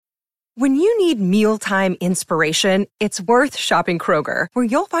When you need mealtime inspiration, it's worth shopping Kroger, where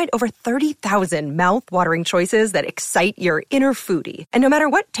you'll find over 30,000 mouth-watering choices that excite your inner foodie. And no matter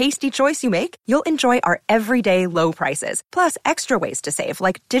what tasty choice you make, you'll enjoy our everyday low prices, plus extra ways to save,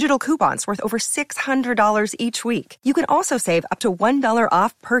 like digital coupons worth over $600 each week. You can also save up to $1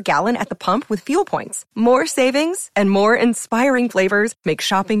 off per gallon at the pump with fuel points. More savings and more inspiring flavors make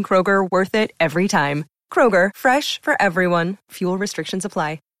shopping Kroger worth it every time. Kroger, fresh for everyone. Fuel restrictions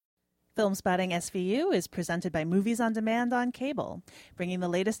apply. Film Spotting SVU is presented by Movies on Demand on cable, bringing the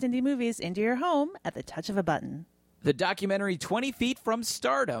latest indie movies into your home at the touch of a button. The documentary 20 Feet from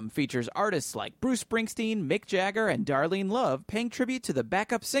Stardom features artists like Bruce Springsteen, Mick Jagger, and Darlene Love paying tribute to the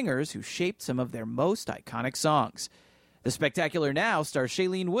backup singers who shaped some of their most iconic songs. The Spectacular Now stars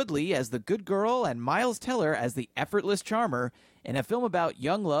Shailene Woodley as the good girl and Miles Teller as the effortless charmer in a film about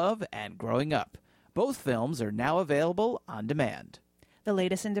young love and growing up. Both films are now available on demand. The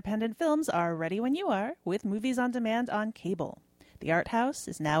latest independent films are ready when you are with Movies on Demand on cable. The Art House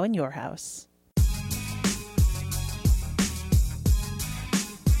is now in your house.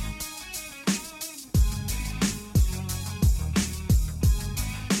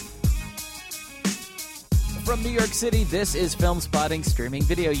 From New York City, this is Film Spotting Streaming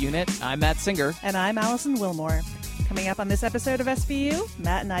Video Unit. I'm Matt Singer. And I'm Allison Wilmore. Coming up on this episode of SVU,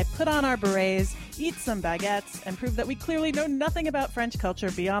 Matt and I put on our berets, eat some baguettes, and prove that we clearly know nothing about French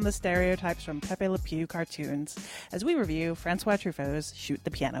culture beyond the stereotypes from Pepe Le Pew cartoons, as we review Francois Truffaut's Shoot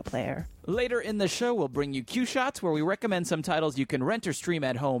the Piano Player. Later in the show, we'll bring you Q Shots, where we recommend some titles you can rent or stream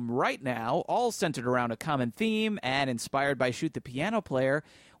at home right now, all centered around a common theme and inspired by Shoot the Piano Player.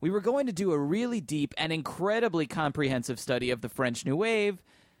 We were going to do a really deep and incredibly comprehensive study of the French New Wave,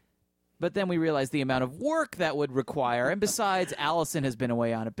 but then we realized the amount of work that would require. And besides, Allison has been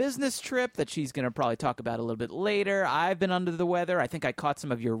away on a business trip that she's going to probably talk about a little bit later. I've been under the weather. I think I caught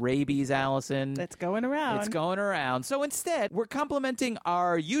some of your rabies, Allison. It's going around. It's going around. So instead, we're complementing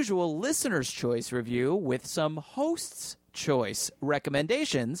our usual listener's choice review with some host's choice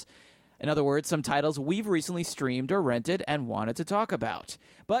recommendations. In other words, some titles we've recently streamed or rented and wanted to talk about.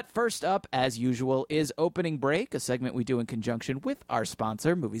 But first up, as usual, is Opening Break, a segment we do in conjunction with our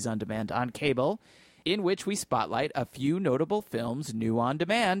sponsor, Movies on Demand on cable, in which we spotlight a few notable films new on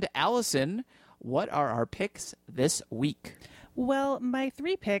demand. Allison, what are our picks this week? Well, my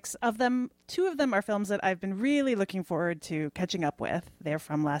 3 picks, of them, 2 of them are films that I've been really looking forward to catching up with. They're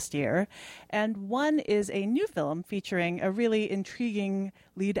from last year. And one is a new film featuring a really intriguing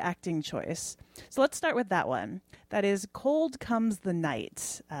lead acting choice. So let's start with that one. That is Cold Comes the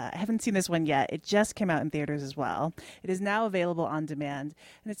Night. I haven't seen this one yet. It just came out in theaters as well. It is now available on demand.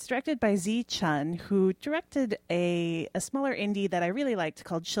 And it's directed by Zi Chun, who directed a smaller indie that I really liked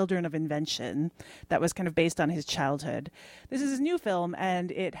called Children of Invention that was kind of based on his childhood. This is his new film,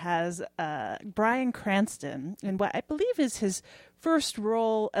 and it has Bryan Cranston in what I believe is his first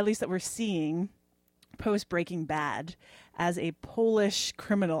role, at least that we're seeing, post Breaking Bad, as a Polish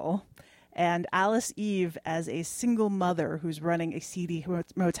criminal, and Alice Eve as a single mother who's running a seedy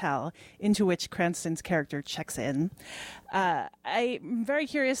motel into which Cranston's character checks in. I'm very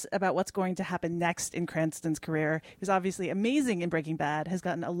curious about what's going to happen next in Cranston's career. He was obviously amazing in Breaking Bad, has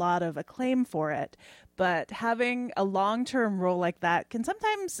gotten a lot of acclaim for it, but having a long-term role like that can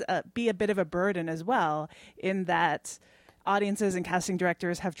sometimes be a bit of a burden as well, in that audiences and casting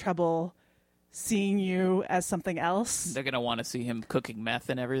directors have trouble seeing you as something else. They're going to want to see him cooking meth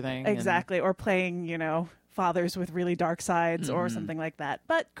and everything. Exactly. Or playing, fathers with really dark sides or something like that.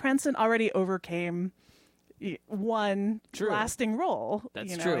 But Cranston already overcame one lasting role,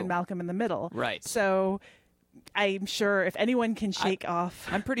 That's true. in Malcolm in the Middle. Right. So I'm sure if anyone can shake off...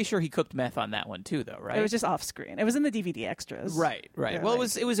 I'm pretty sure he cooked meth on that one too, though, right? It was just off screen. It was in the DVD extras. Right. Well,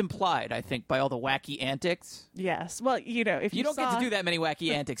 it was implied, I think, by all the wacky antics. Yes. Well, if you don't get to do that many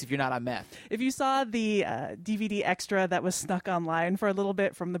wacky antics if you're not on meth. If you saw the DVD extra that was snuck online for a little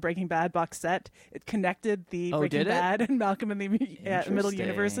bit from the Breaking Bad box set, it connected the Breaking Bad and Malcolm in the Middle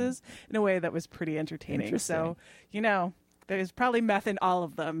universes in a way that was pretty entertaining. So, there's probably meth in all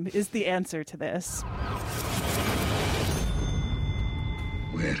of them is the answer to this.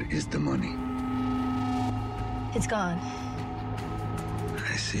 Where is the money? It's gone.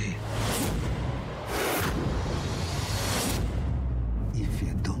 I see. If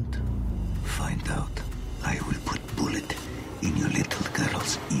you don't find out, I will put bullet in your little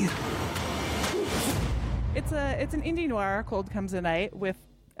girl's ear. It's an indie noir, Cold Comes the Night, with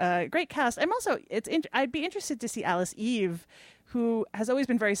a great cast. I'd be interested to see Alice Eve, who has always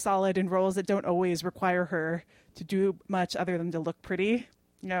been very solid in roles that don't always require her to do much other than to look pretty.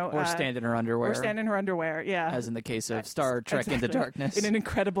 Or stand in her underwear. Or stand in her underwear, yeah. As in the case of Star Trek Into Darkness. In an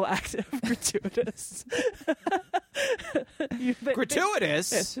incredible act of gratuitous.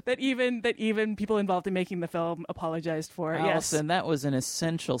 Gratuitous? That even people involved in making the film apologized for. Allison, that was an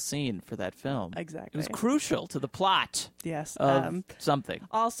essential scene for that film. Exactly. It was crucial to the plot. Yes. Of something.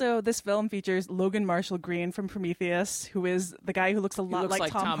 Also, this film features Logan Marshall Green from Prometheus, who is the guy who looks a lot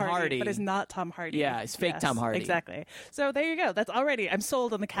like Tom Hardy, but is not Tom Hardy. Yeah, it's fake Tom Hardy. Exactly. So there you go. That's already, I'm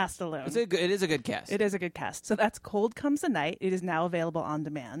sold on the cast alone. It is a good cast. It is a good cast. So that's Cold Comes the Night. It is now available on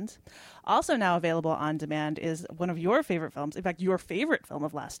demand. Also now available on demand is one of your favorite films. In fact, your favorite film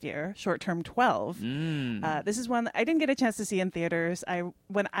of last year, Short Term 12. This is one that I didn't get a chance to see in theaters.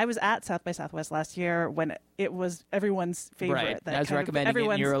 When I was at South by Southwest last year, when it was everyone's favorite. Right. I was recommending it,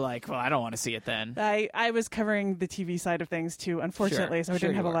 and you were like, well, I don't want to see it then. I was covering the TV side of things, too, unfortunately, so I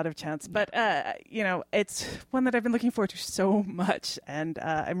didn't have a lot of chance. But, it's one that I've been looking forward to so much, and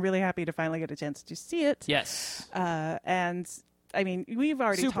I'm really happy to finally get a chance to see it. Yes. And I mean, we've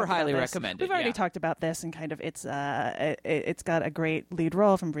already super highly recommended. We've already talked about this, and kind of it's got a great lead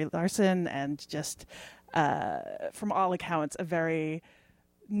role from Brie Larson, and just from all accounts, a very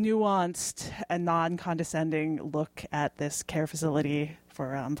nuanced and non-condescending look at this care facility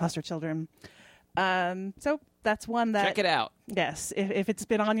for foster children. So that's one that check it out. Yes, if it's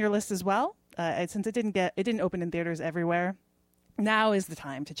been on your list as well, since it didn't open in theaters everywhere. Now is the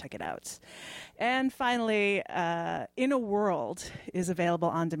time to check it out. And finally, In a World is available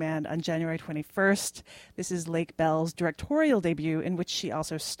on demand on January 21st. This is Lake Bell's directorial debut, in which she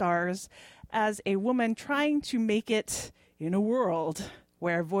also stars as a woman trying to make it in a world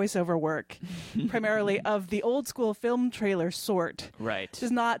where voiceover work, primarily of the old school film trailer sort, right,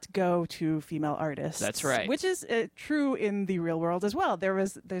 does not go to female artists. That's right. Which is true in the real world as well.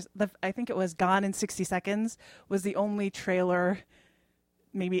 I think it was Gone in 60 Seconds was the only trailer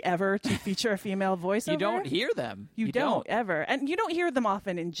maybe ever to feature a female voiceover. You don't hear them. You don't ever. And you don't hear them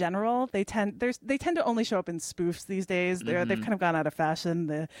often in general. They tend to only show up in spoofs these days. They've kind of gone out of fashion,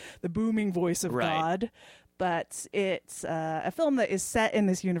 the booming voice of God. But it's a film that is set in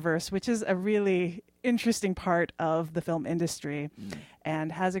this universe, which is a really interesting part of the film industry,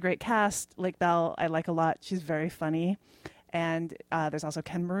 and has a great cast. Lake Bell, I like a lot. She's very funny. And there's also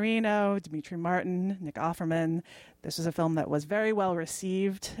Ken Marino, Dimitri Martin, Nick Offerman. This was a film that was very well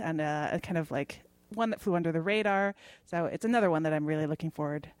received, and a kind of like one that flew under the radar. So it's another one that I'm really looking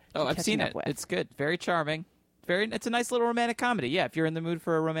forward to I've seen it. with. It's good. Very charming. It's a nice little romantic comedy. Yeah, if you're in the mood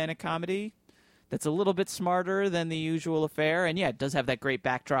for a romantic comedy that's a little bit smarter than the usual affair. And yeah, it does have that great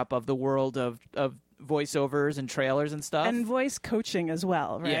backdrop of the world of voiceovers and trailers and stuff. And voice coaching as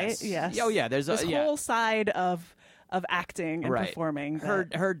well, right? Yes. Oh, yeah. There's this whole side of acting and performing.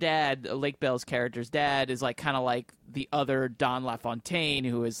 Her dad, Lake Bell's character's dad, is like kind of like the other Don LaFontaine,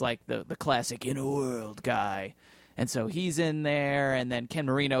 who is like the classic in a world guy. And so he's in there, and then Ken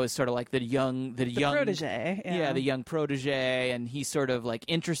Marino is sort of like the young protege. Yeah, the young protege, and he's sort of like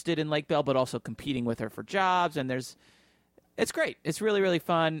interested in Lake Bell, but also competing with her for jobs. And it's great. It's really, really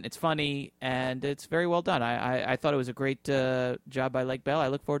fun. It's funny, and it's very well done. I thought it was a great job by Lake Bell. I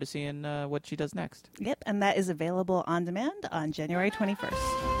look forward to seeing what she does next. Yep, and that is available on demand on January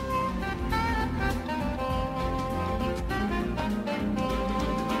 21st.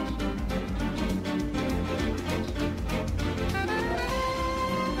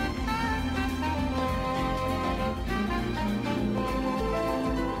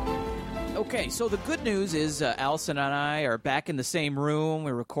 Okay, so the good news is Allison and I are back in the same room.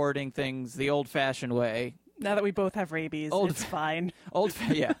 We're recording things the old-fashioned way. Now that we both have rabies, it's fine.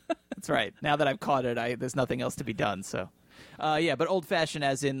 Yeah, that's right. Now that I've caught it, there's nothing else to be done. So, but old-fashioned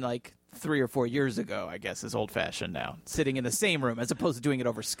as in like 3 or 4 years ago, I guess, is old-fashioned now. Sitting in the same room as opposed to doing it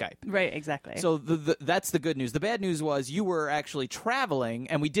over Skype. Right, exactly. So that's the good news. The bad news was you were actually traveling,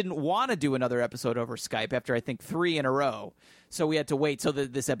 and we didn't want to do another episode over Skype after, I think, 3 in a row. So we had to wait. So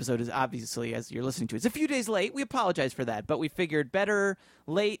this episode is obviously, as you're listening to, it's a few days late. We apologize for that. But we figured better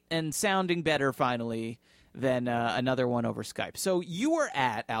late and sounding better, finally, than another one over Skype. So you were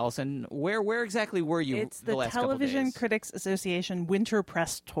at, Allison, where exactly were you the last couple days? It's the Television Critics Association Winter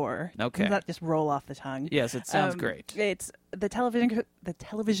Press Tour. Okay. Does that just roll off the tongue? Yes, it sounds great. It's the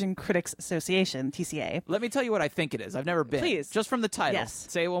Television Critics Association, TCA. Let me tell you what I think it is. I've never been. Please. Just from the title. Yes.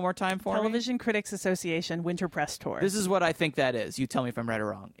 Say it one more time for me. Television Critics Association Winter Press Tour. This is what I think that is. You tell me if I'm right or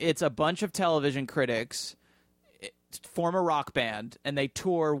wrong. It's a bunch of television critics form a rock band, and they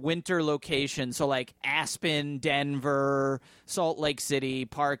tour winter locations, so like Aspen, Denver, Salt Lake City,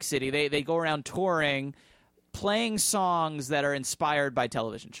 Park City. They go around touring playing songs that are inspired by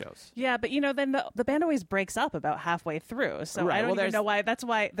television shows. Yeah, but then the band always breaks up about halfway through. So Right. I don't Well, even know why. That's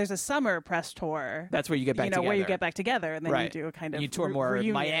why there's a summer press tour. That's where you get back together. where you get back together, and then Right. you do a kind of You tour more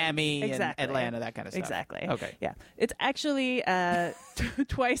reunion. Miami Exactly. and Atlanta, that kind of stuff. Exactly. Okay. Yeah, it's actually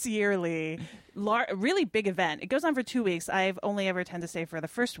twice yearly, really big event. It goes on for 2 weeks. I've only ever tend to stay for the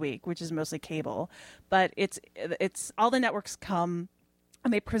first week, which is mostly cable, but it's all the networks come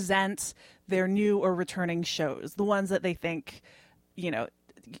and they present their new or returning shows, the ones that they think,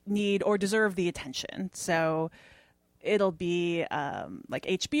 need or deserve the attention. So it'll be like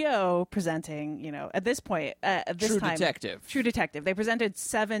HBO presenting, at this point, at this True time, Detective. True Detective. They presented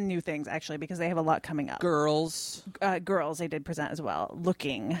 7 new things, actually, because they have a lot coming up. Girls. Girls, they did present as well.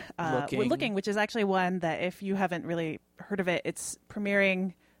 Looking, which is actually one that if you haven't really heard of it, it's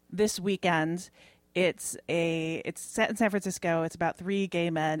premiering this weekend. It's set in San Francisco. It's about 3 gay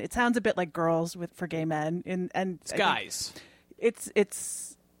men. It sounds a bit like Girls for gay men, and It's guys.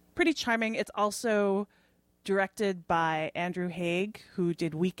 It's pretty charming. It's also directed by Andrew Haigh, who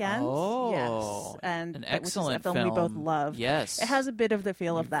did Weekend. Oh, yes, and an which is excellent a film we both love. Yes, it has a bit of the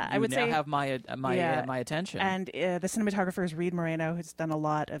feel of that. I would now say have my attention. And the cinematographer is Reed Moreno, who's done a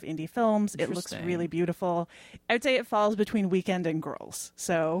lot of indie films. It looks Interesting. really beautiful. I would say it falls between Weekend and Girls.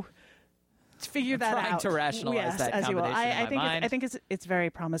 So figure that out. Trying to rationalize that as you will. combination in I my think mind. I think it's very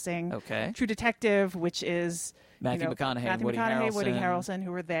promising. Okay. True Detective, which is Matthew McConaughey, Woody Woody Harrelson. Harrelson,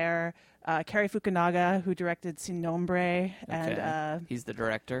 who were there. Cary Fukunaga, who directed Sin Nombre, and Okay. He's the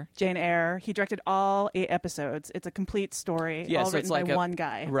director. Jane Eyre. He directed all 8 episodes. It's a complete story, all so written it's like by one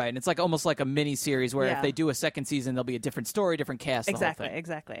guy. Right, and it's like almost like a mini series where if Yeah. they do a second season, there'll be a different story, different cast. The whole thing.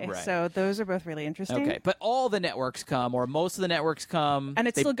 Exactly. Right. So those are both really interesting. Okay, but all the networks come, or most of the networks come, And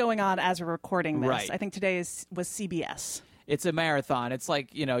it's still going on as we're recording this. Right. I think today was CBS. It's a marathon. It's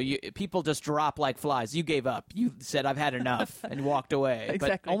like, people just drop like flies. You gave up. You said, I've had enough, and walked away.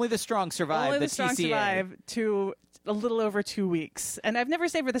 Exactly. But only the strong survive. Only the the strong TCA. survive to a little over 2 weeks. And I've never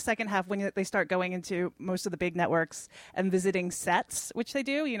stayed for the second half when they start going into most of the big networks and visiting sets, which they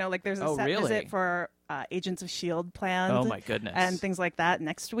do. Like there's a set really? visit for Agents of S.H.I.E.L.D. planned. Oh, my goodness. And things like that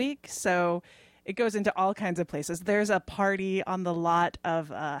next week. So it goes into all kinds of places. There's a party on the lot of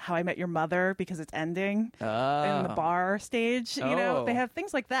How I Met Your Mother because it's ending in the bar stage. Oh. They have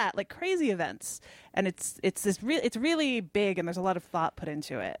things like that, like crazy events, and it's really big, and there's a lot of thought put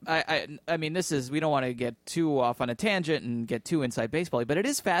into it. I mean, we don't want to get too off on a tangent and get too inside baseball, but it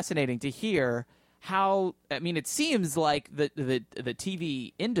is fascinating to hear how, it seems like the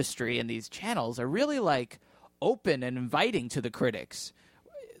TV industry and these channels are really like open and inviting to the critics.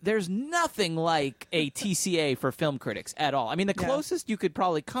 There's nothing like a TCA for film critics at all. The closest you could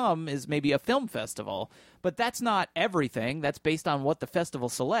probably come is maybe a film festival, but that's not everything. That's based on what the festival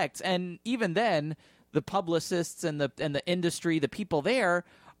selects, and even then, the publicists and the industry, the people there,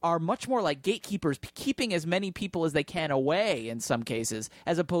 are much more like gatekeepers, keeping as many people as they can away in some cases,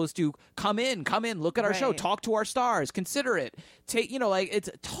 as opposed to come in, look at our show, Right. talk to our stars, consider it. It's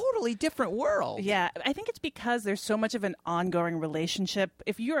a totally different world. Yeah, I think it's because there's so much of an ongoing relationship.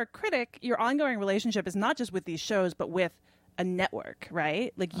 If you're a critic, your ongoing relationship is not just with these shows, but with a network,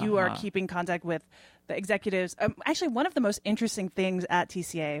 right? Like you are keeping contact with the executives. Actually, one of the most interesting things at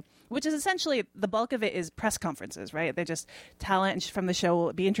TCA, which is essentially the bulk of it, is press conferences, right? They just talent from the show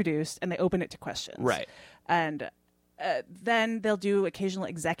will be introduced and they open it to questions. Right. And then they'll do occasional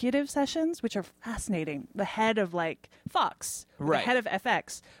executive sessions, which are fascinating. The head of Fox, Right. the head of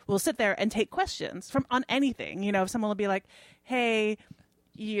FX, will sit there and take questions on anything. If someone will be like, "Hey,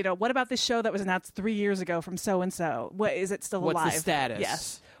 what about this show that was announced 3 years ago from so and so? What is it still What's the alive? status?"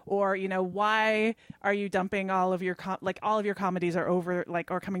 Yes. Or why are you dumping all of your all of your comedies are over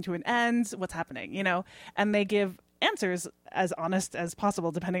or coming to an end? What's happening? And they give answers as honest as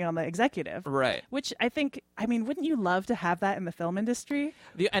possible depending on the executive. Right. Which I think, wouldn't you love to have that in the film industry?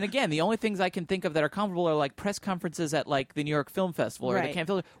 And again, the only things I can think of that are comparable are like press conferences at the New York Film Festival or the Right. Cannes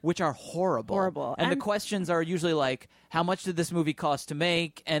Film, which are horrible. Horrible. And the And- questions are usually like, how much did this movie cost to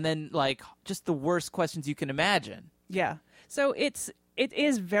make? And then just the worst questions you can imagine. Yeah. So it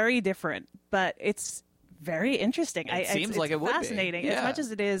is very different, but it's very interesting. It seems like it's it would be. fascinating Yeah. as much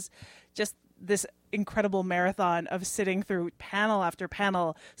as it is just this incredible marathon of sitting through panel after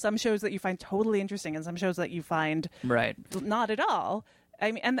panel. Some shows that you find totally interesting, and some shows that you find Right. not at all.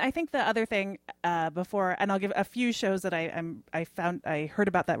 And I think the other thing before, and I'll give a few shows that I heard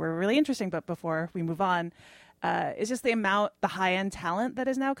about that were really interesting, but before we move on. Is just the high-end talent that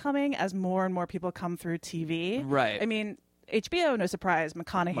is now coming as more and more people come through TV. Right. HBO, no surprise,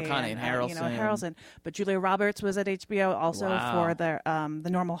 McConaughey and Harrelson. Harrelson. But Julia Roberts was at HBO also Wow. for the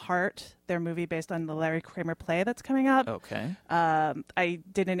Normal Heart. their movie based on the Larry Kramer play that's coming up. Okay. I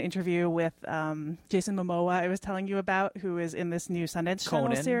did an interview with Jason Momoa, I was telling you about, who is in this new Sundance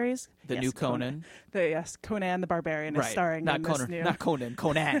Channel series. The new Conan. Conan the Barbarian is starring not in Conan, this new... Not Conan.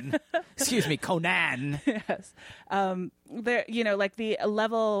 Conan. Excuse me, Conan. Yes. There, like the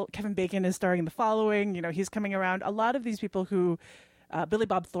level Kevin Bacon is starring in The Following. He's coming around. A lot of these people who... Billy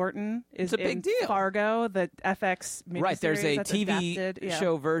Bob Thornton is a big in deal. Fargo, the FX miniseries. Right, there's a that's TV adapted.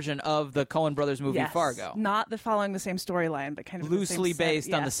 show version of the Coen Brothers movie Yes. Fargo. Not following the same storyline, but kind of Loosely the same based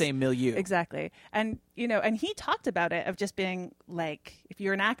set. on the Yes. same milieu. Exactly. And, and he talked about it of just being like, if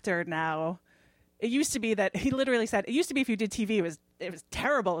you're an actor now, it used to be that he literally said, it used to be if you did TV, it was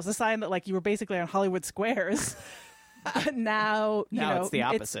terrible. It was a sign that like you were basically on Hollywood Squares. Now it's the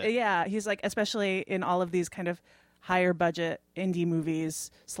opposite. He's like, especially in all of these kind of higher budget indie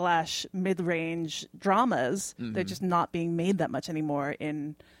movies / mid-range dramas, they're just not being made that much anymore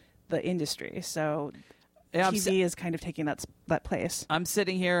in the industry. So TV is kind of taking that place. I'm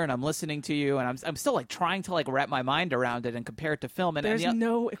sitting here and I'm listening to you, and I'm still like trying to like wrap my mind around it and compare it to film. And there's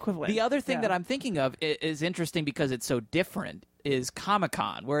no equivalent. The other thing that I'm thinking of is interesting because it's so different is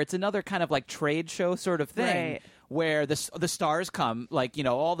Comic-Con, where it's another kind of like trade show sort of thing. Right. Where the stars come, like,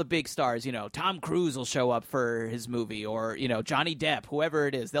 all the big stars, Tom Cruise will show up for his movie, or, Johnny Depp, whoever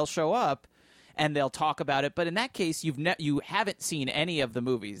it is, they'll show up and they'll talk about it. But in that case, you haven't seen any of the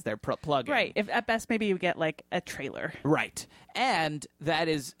movies they're plugging. Right. If at best, maybe you get like a trailer. Right. And that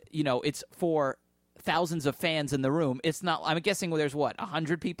is, it's for thousands of fans in the room. It's not, I'm guessing there's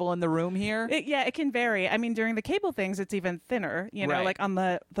 100 people in the room here? It can vary. I mean, during the cable things, it's even thinner. Right. Like on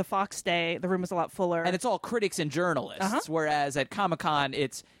the Fox day, the room is a lot fuller. And it's all critics and journalists, whereas at Comic-Con,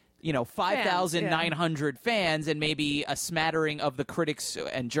 it's 5,900 fans and maybe a smattering of the critics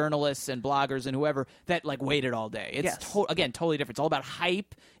and journalists and bloggers and whoever that like waited all day. It's again totally different. It's all about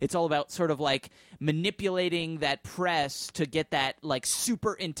hype. It's all about sort of like manipulating that press to get that like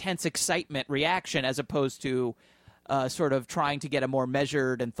super intense excitement reaction as opposed to sort of trying to get a more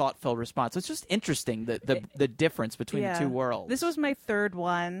measured and thoughtful response. It's just interesting the difference between the two worlds. This was my third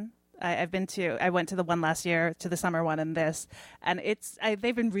one. I went to the one last year, to the summer one, and this, and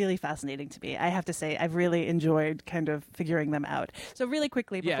they've been really fascinating to me. I have to say, I've really enjoyed kind of figuring them out. So really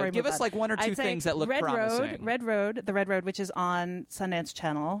quickly, before give us like one or two things that look promising. The Red Road, which is on Sundance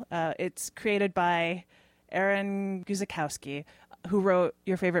Channel. It's created by Aaron Guzikowski, who wrote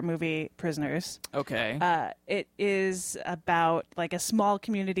your favorite movie, Prisoners. Okay. It is about like a small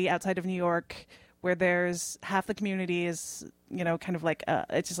community outside of New York where there's half the community is, kind of like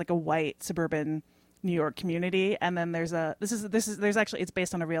it's just like a white suburban New York community, and then there's it's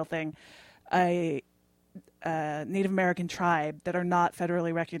based on a real thing, a Native American tribe that are not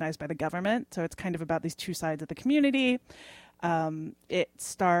federally recognized by the government. So it's kind of about these two sides of the community. It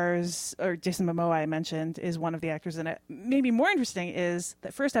stars, or Jason Momoa, I mentioned, is one of the actors in it. Maybe more interesting is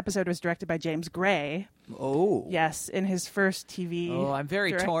that first episode was directed by James Gray. Oh. Yes, in his first TV. Oh, I'm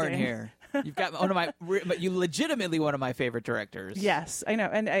very torn directing. here. You've got you legitimately one of my favorite directors. Yes, I know,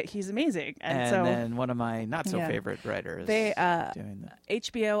 and he's amazing. And so, then one of my not so favorite writers. They doing that.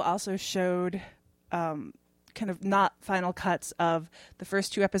 HBO also showed kind of not final cuts of the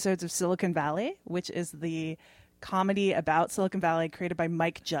first two episodes of Silicon Valley, which is the comedy about Silicon Valley created by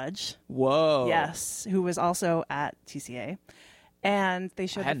Mike Judge. Whoa. Yes, who was also at TCA. And they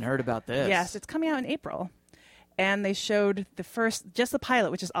showed I hadn't heard about this. Yes, it's coming out in April. And they showed just the pilot,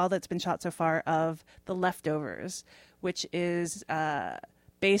 which is all that's been shot so far, of The Leftovers, which is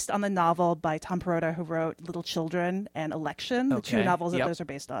based on the novel by Tom Perrotta, who wrote Little Children and Election, the two novels that those are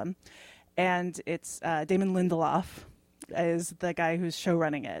based on. And it's Damon Lindelof is the guy who's show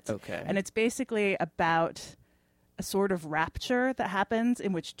running it. Okay. And it's basically about a sort of rapture that happens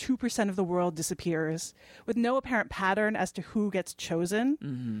in which 2% of the world disappears with no apparent pattern as to who gets chosen.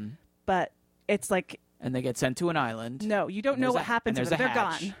 Mm-hmm. But it's like... And they get sent to an island. No, you don't know what happens to them. They're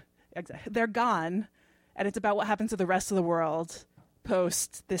hatch. gone. Exactly. They're gone. And it's about what happens to the rest of the world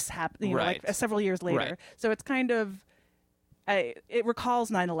post this happening, Right. like several years later. Right. So it's kind of... it recalls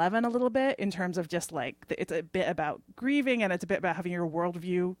 9/11 a little bit in terms of just like it's a bit about grieving, and it's a bit about having your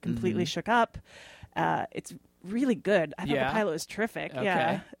worldview completely shook up. It's really good. I thought the pilot was terrific. Okay.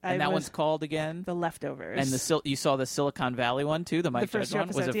 Yeah, And that one's called again? The Leftovers. And you saw the Silicon Valley one too, the Mike the first Judge one?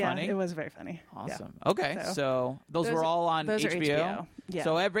 episodes, Was it funny? It was very funny. Awesome. Yeah. Okay, So so those were all on those are HBO? HBO. Yeah.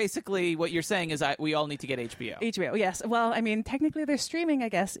 So basically what you're saying is we all need to get HBO. HBO, yes. Well, I mean, technically they're streaming, I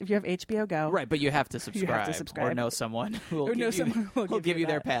guess, if you have HBO Go. Right, but you have to subscribe. Or know someone who will give you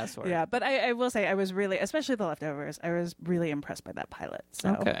their password. Yeah, but I will say I was really, especially The Leftovers, I was really impressed by that pilot.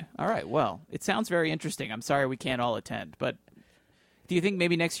 So. Okay. All right. Well, it sounds very interesting. I'm sorry we can't all attend, but Do you think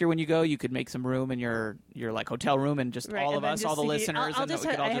maybe next year when you go, you could make some room in your like hotel room and just all of us, all the listeners, I'll and just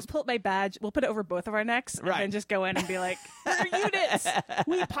we could all pull up my badge. We'll put it over both of our necks, and then just go in and be like, "We're units.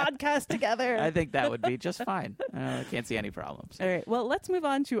 We podcast together." I think that would be just fine. I can't see any problems. All right. Well, let's move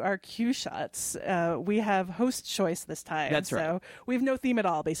on to our cue shots. We have host choice this time. That's right. So we have no theme at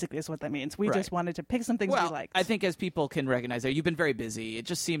all. Basically, is what that means. We just wanted to pick some things we liked. I think as people can recognize, you've been very busy. It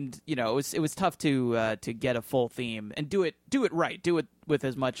just seemed, it was tough to get a full theme and do it right. Do it with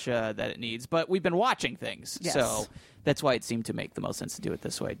as much that it needs. But we've been watching things, so that's why it seemed to make the most sense to do it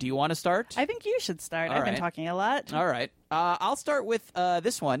this way. Do you want to start? I think you should start. I've been talking a lot. All right. I'll start with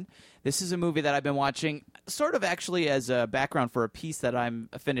this one. This is a movie that I've been watching sort of actually as a background for a piece that I'm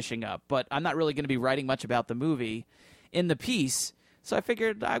finishing up, but I'm not really going to be writing much about the movie in the piece, so I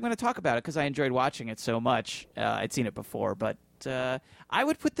figured I'm going to talk about it because I enjoyed watching it so much. I'd seen it before, but I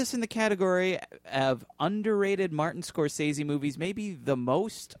would put this in the category of underrated Martin Scorsese movies, maybe the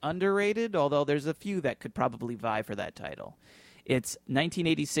most underrated, although there's a few that could probably vie for that title. It's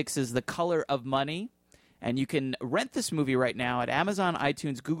 1986's The Color of Money, and you can rent this movie right now at Amazon,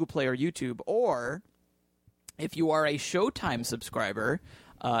 iTunes, Google Play, or YouTube, or if you are a Showtime subscriber,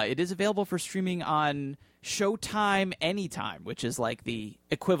 it is available for streaming on Showtime Anytime, which is like the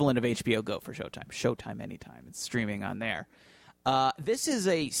equivalent of HBO Go for Showtime. Showtime Anytime. It's streaming on there. This is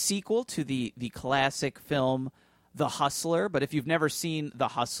a sequel to the classic film The Hustler, but if you've never seen The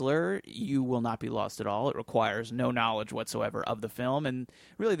Hustler, you will not be lost at all. It requires no knowledge whatsoever of the film, and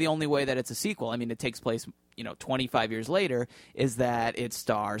really the only way that it's a sequel, I mean, it takes place 25 years later, is that it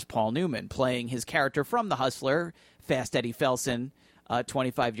stars Paul Newman playing his character from The Hustler, Fast Eddie Felson,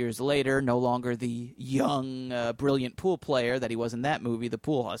 25 years later, no longer the young, brilliant pool player that he was in that movie, The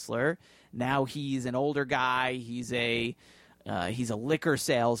Pool Hustler. Now he's an older guy. He's a liquor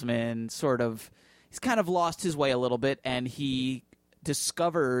salesman, sort of. He's kind of lost his way a little bit, and he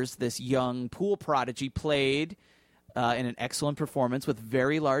discovers this young pool prodigy played in an excellent performance with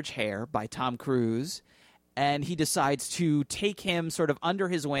very large hair by Tom Cruise. And he decides to take him sort of under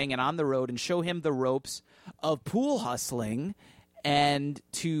his wing and on the road and show him the ropes of pool hustling and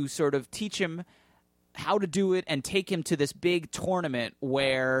to sort of teach him how to do it and take him to this big tournament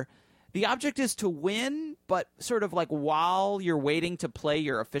where the object is to win, but sort of like while you're waiting to play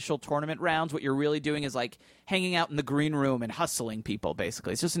your official tournament rounds, what you're really doing is like hanging out in the green room and hustling people,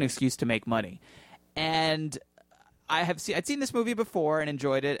 basically. It's just an excuse to make money. And I'd seen this movie before and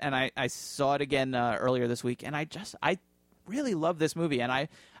enjoyed it, and I saw it again earlier this week, and I really love this movie, and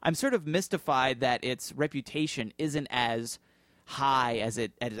I'm sort of mystified that its reputation isn't as high as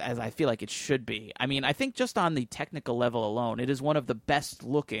I feel like it should be. I mean, I think just on the technical level alone, it is one of the best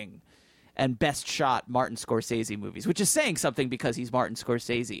looking and best shot Martin Scorsese movies, which is saying something because he's Martin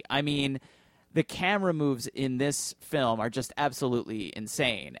Scorsese. I mean, the camera moves in this film are just absolutely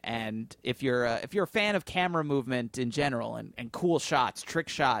insane. And if you're a fan of camera movement in general and cool shots, trick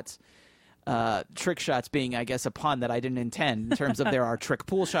shots being, I guess, a pun that I didn't intend in terms of there are trick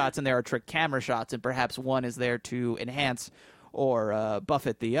pool shots and there are trick camera shots, and perhaps one is there to enhance or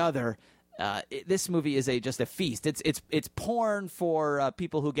buffet the other. This movie is just a feast. It's porn for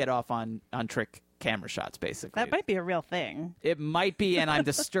people who get off on trick camera shots, basically. That might be a real thing. It might be, and I'm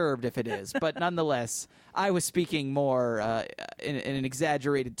disturbed if it is. But nonetheless, I was speaking more in an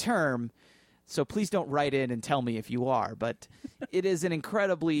exaggerated term, so please don't write in and tell me if you are. But it is an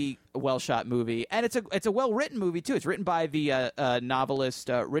incredibly well-shot movie, and it's a well-written movie, too. It's written by the novelist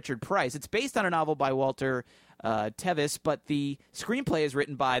Richard Price. It's based on a novel by Walter Tevis, but the screenplay is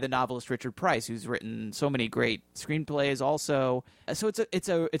written by the novelist Richard Price, who's written so many great screenplays also. So it's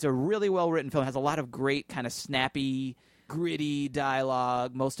a really well written film. It has a lot of great kind of snappy, gritty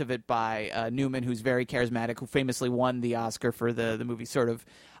dialogue, most of it by Newman, who's very charismatic, who famously won the Oscar for the movie. Sort of,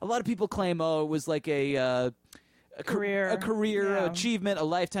 a lot of people claim, it was like a career achievement, a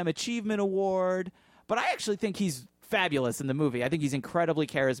lifetime achievement award. But I actually think he's fabulous in the movie. I think he's incredibly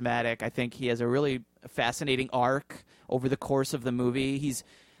charismatic. I think he has a really fascinating arc over the course of the movie. He's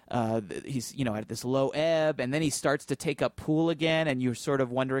at this low ebb, and then he starts to take up pool again, and you're sort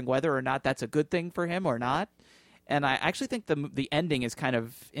of wondering whether or not that's a good thing for him or not. And I actually think the ending is kind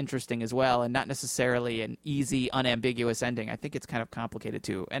of interesting as well, and not necessarily an easy, unambiguous ending. I think it's kind of complicated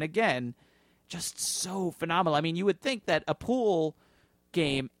too. And again, just so phenomenal. I mean, you would think that a pool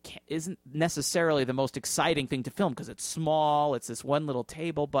game isn't necessarily the most exciting thing to film because it's small, it's this one little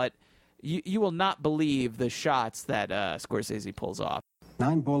table, but you will not believe the shots that Scorsese pulls off.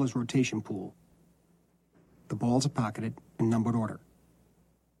 9 ballers rotation pool. The balls are pocketed in numbered order.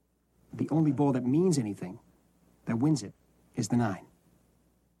 The only ball that means anything, that wins it, is the 9.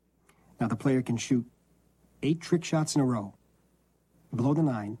 Now the player can shoot 8 trick shots in a row, blow the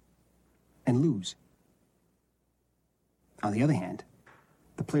 9, and lose. On the other hand,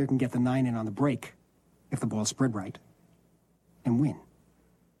 the player can get the 9 in on the break if the ball's spread right and win.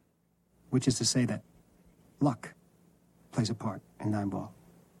 Which is to say that luck plays a part in 9-ball.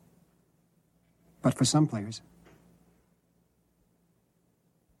 But for some players,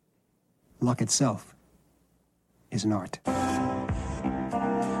 luck itself is an art.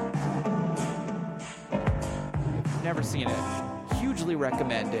 Never seen it. Hugely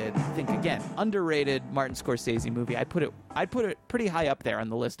recommended. I think, again, underrated Martin Scorsese movie. I'd put it pretty high up there on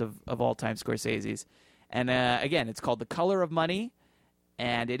the list of all-time Scorseses. And again, it's called The Color of Money,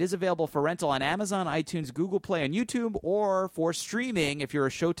 and it is available for rental on Amazon, iTunes, Google Play, and YouTube, or for streaming if you're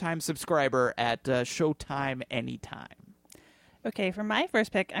a Showtime subscriber at Showtime Anytime. Okay, for my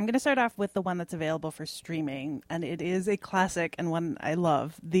first pick, I'm going to start off with the one that's available for streaming, and it is a classic and one I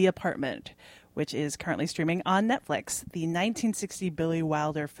love, The Apartment, which is currently streaming on Netflix, the 1960 Billy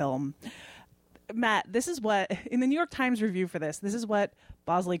Wilder film. Matt, this is what, in the New York Times review for this is what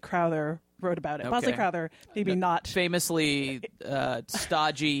Bosley Crowther wrote about it. Okay. Bosley Crowther, maybe not. Famously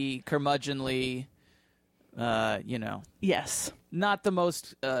stodgy, curmudgeonly, Yes. Not the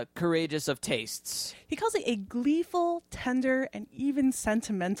most courageous of tastes. He calls it a gleeful, tender, and even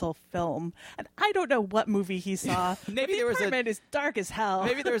sentimental film. And I don't know what movie he saw. Maybe there was Apartment is dark as hell.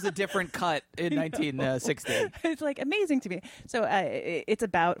 Maybe there was a different cut in 1960. It's amazing to me. So it's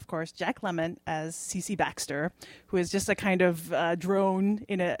about, of course, Jack Lemmon as C.C. Baxter, who is just a kind of drone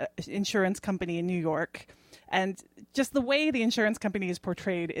in an insurance company in New York. And just the way the insurance company is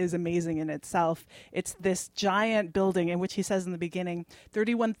portrayed is amazing in itself. It's this giant building in which he says in the beginning,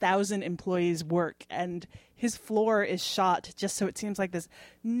 31,000 employees work, and his floor is shot just so it seems like this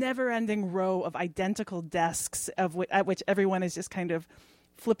never-ending row of identical desks at which everyone is just kind of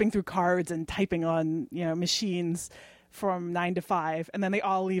flipping through cards and typing on machines from 9 to 5, and then they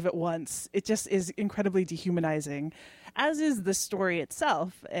all leave at once. It just is incredibly dehumanizing, as is the story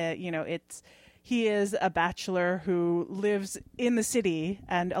itself. He is a bachelor who lives in the city,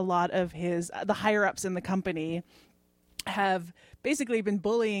 and a lot of the higher-ups in the company have basically been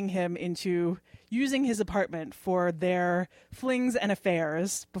bullying him into using his apartment for their flings and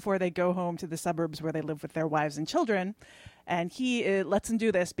affairs before they go home to the suburbs where they live with their wives and children. And he lets them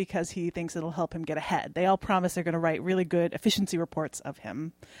do this because he thinks it'll help him get ahead. They all promise they're going to write really good efficiency reports of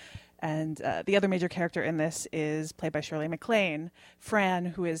him. And the other major character in this is played by Shirley MacLaine, Fran,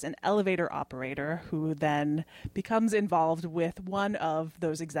 who is an elevator operator who then becomes involved with one of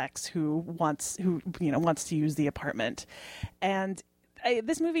those execs who wants to use the apartment. And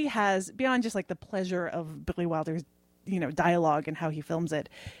this movie has, beyond just the pleasure of Billy Wilder's dialogue and how he films it,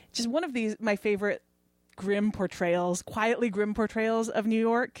 just one of my favorite quietly grim portrayals of New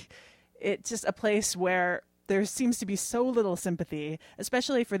York. It's just a place where there seems to be so little sympathy,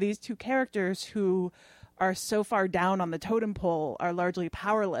 especially for these two characters who are so far down on the totem pole, are largely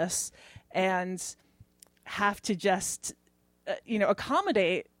powerless, and have to just,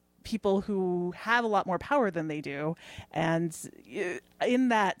 accommodate people who have a lot more power than they do. And in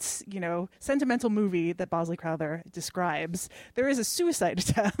that, sentimental movie that Bosley Crowther describes, there is a suicide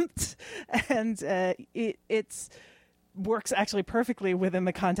attempt, and it's works actually perfectly within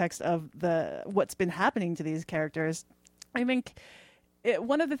the context of what's been happening to these characters. I think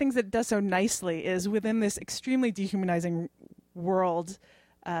one of the things that it does so nicely is within this extremely dehumanizing world,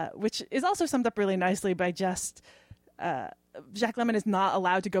 which is also summed up really nicely by just Jack Lemmon is not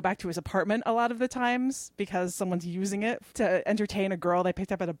allowed to go back to his apartment a lot of the times because someone's using it to entertain a girl they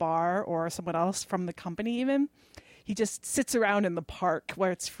picked up at a bar or someone else from the company even. He just sits around in the park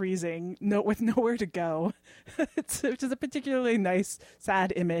where it's freezing, with nowhere to go. Which is a particularly nice,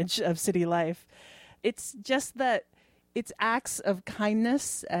 sad image of city life. It's just that its acts of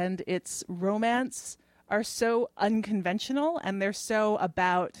kindness and its romance are so unconventional, and they're so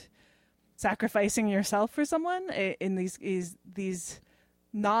about sacrificing yourself for someone in these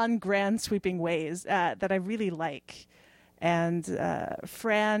non-grand sweeping ways that I really like. And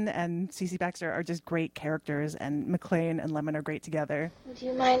Fran and C.C. Baxter are just great characters, and MacLaine and Lemmon are great together. Would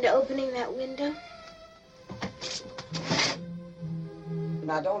you mind opening that window?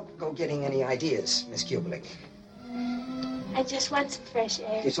 Now, don't go getting any ideas, Miss Kubelik. I just want some fresh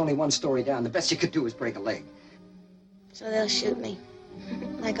air. It's only one story down. The best you could do is break a leg. So they'll shoot me.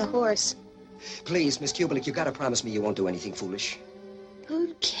 Like a horse. Please, Miss Kubelik, you gotta promise me you won't do anything foolish.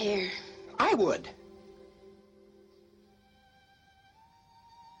 Who'd care? I would.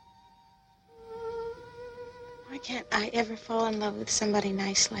 Why can't I ever fall in love with somebody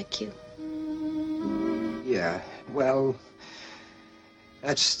nice like you? Yeah, well,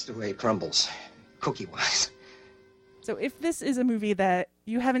 that's the way it crumbles, cookie-wise. So if this is a movie that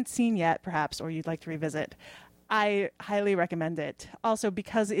you haven't seen yet, perhaps, or you'd like to revisit, I highly recommend it. Also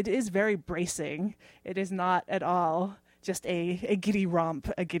because it is very bracing. It is not at all just a giddy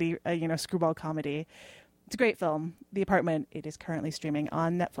romp, a giddy screwball comedy. It's a great film. The Apartment. It is currently streaming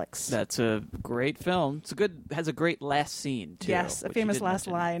on Netflix. That's a great film. Has a great last scene too. Yes, a famous last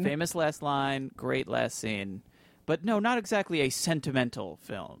line. Famous last line. Great last scene. But no, not exactly a sentimental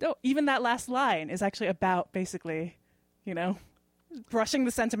film. No, even that last line is actually about basically, brushing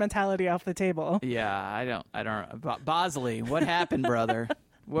the sentimentality off the table. Yeah, I don't. Bosley, what happened, brother?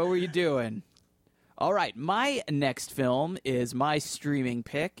 What were you doing? All right, my next film is my streaming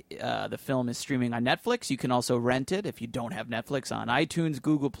pick. The film is streaming on Netflix. You can also rent it if you don't have Netflix on iTunes,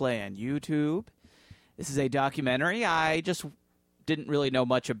 Google Play, and YouTube. This is a documentary I just didn't really know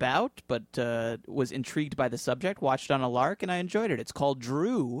much about, but was intrigued by the subject, watched on a lark, and I enjoyed it. It's called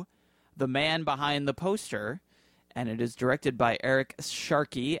Drew, the Man Behind the Poster, and it is directed by Eric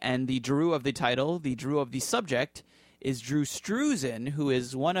Sharkey, and the Drew of the title, the Drew of the subject, is Drew Struzan, who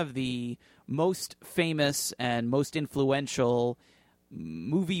is one of the most famous and most influential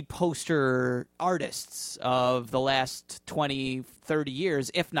movie poster artists of the last 20, 30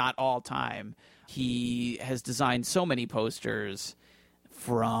 years, if not all time. He has designed so many posters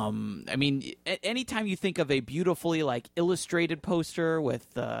anytime you think of a beautifully illustrated poster with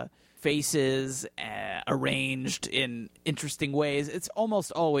faces arranged in interesting ways, it's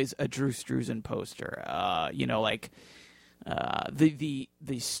almost always a Drew Struzan poster.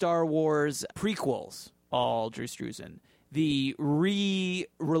 The Star Wars prequels, all Drew Struzan. The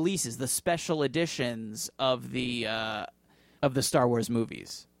re-releases, the special editions of the Star Wars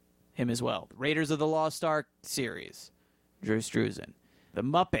movies, him as well. Raiders of the Lost Ark series, Drew Struzan. The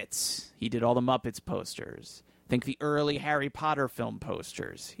Muppets, he did all the Muppets posters. I think the early Harry Potter film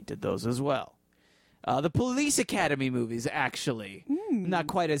posters, he did those as well. The Police Academy movies, actually, not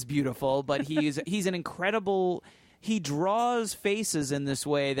quite as beautiful, but he's an incredible. He draws faces in this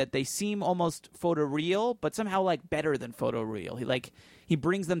way that they seem almost photoreal, but somehow better than photoreal. He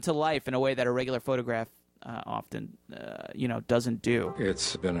brings them to life in a way that a regular photograph often doesn't do.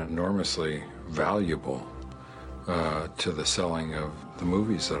 It's been enormously valuable to the selling of the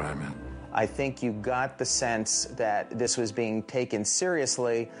movies that I'm in. I think you got the sense that this was being taken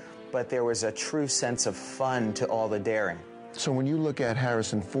seriously, but there was a true sense of fun to all the daring. So when you look at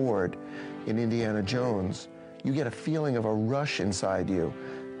Harrison Ford in Indiana Jones, you get a feeling of a rush inside you,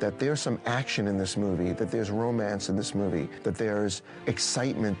 that there's some action in this movie, that there's romance in this movie, that there's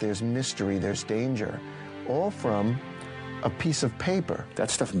excitement, there's mystery, there's danger, all from a piece of paper. That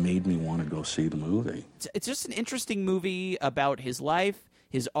stuff made me want to go see the movie. It's just an interesting movie about his life,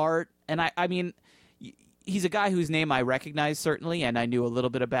 his art, and I mean, he's a guy whose name I recognize, certainly, and I knew a little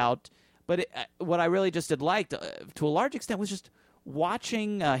bit about, but what I really just had liked, to a large extent, was just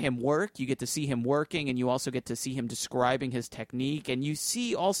watching him work. You get to see him working, and you also get to see him describing his technique, and you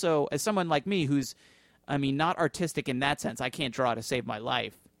see also, as someone like me who's, not artistic in that sense, I can't draw to save my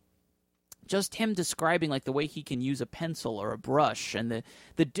life, just him describing the way he can use a pencil or a brush and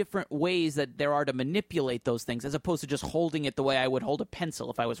the different ways that there are to manipulate those things, as opposed to just holding it the way I would hold a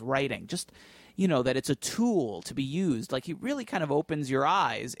pencil if I was writing. Just, that it's a tool to be used. He really kind of opens your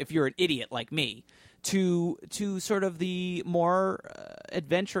eyes, if you're an idiot like me, to sort of the more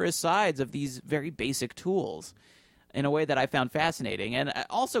adventurous sides of these very basic tools in a way that I found fascinating. And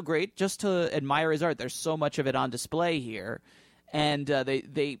also great just to admire his art. There's so much of it on display here. And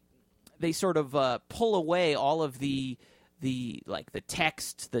they sort of pull away all of the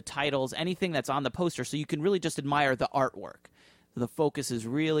text, the titles, anything that's on the poster, so you can really just admire the artwork. The focus is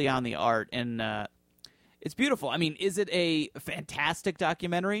really on the art, and it's beautiful. Is it a fantastic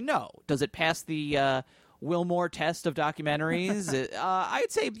documentary? No. Does it pass the Wilmore test of documentaries?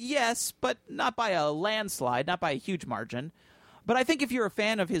 I'd say yes, but not by a landslide, not by a huge margin. But I think if you're a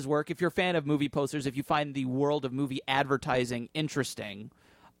fan of his work, if you're a fan of movie posters, if you find the world of movie advertising interesting,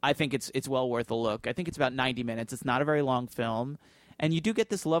 I think it's well worth a look. I think it's about 90 minutes. It's not a very long film. And you do get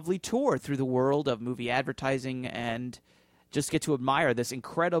this lovely tour through the world of movie advertising and just get to admire this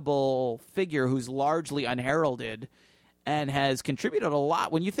incredible figure who's largely unheralded and has contributed a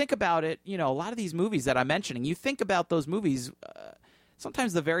lot. When you think about it, a lot of these movies that I'm mentioning, you think about those movies,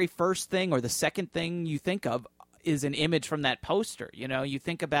 sometimes the very first thing or the second thing you think of is an image from that poster. You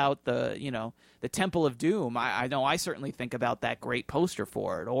think about the Temple of Doom. I know I certainly think about that great poster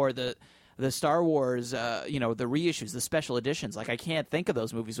for it, or the Star Wars, the reissues, the special editions. I can't think of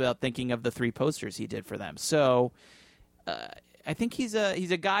those movies without thinking of the 3 posters he did for them. So I think he's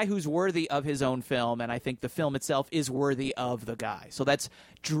a guy who's worthy of his own film, and I think the film itself is worthy of the guy. So that's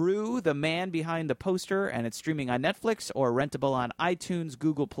Drew, the man behind the poster, and it's streaming on Netflix or rentable on iTunes,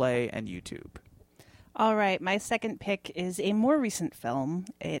 Google Play, and YouTube. All right, my second pick is a more recent film.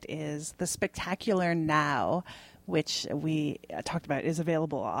 It is The Spectacular Now, which we talked about is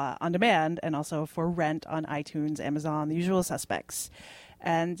available on demand and also for rent on iTunes, Amazon, the usual suspects.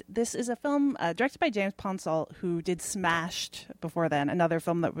 And this is a film directed by James Ponsalt, who did Smashed before then, another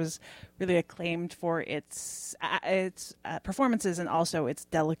film that was really acclaimed for its performances and also its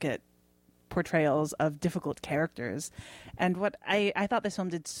delicate portrayals of difficult characters. And what I thought this film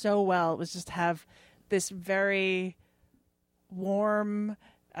did so well was just have this very warm,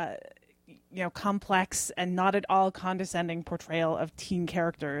 complex and not at all condescending portrayal of teen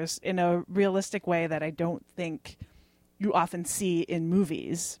characters in a realistic way that I don't think you often see in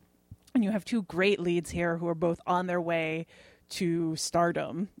movies. And you have two great leads here who are both on their way to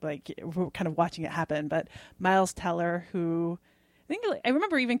stardom, like we're kind of watching it happen. But Miles Teller, who I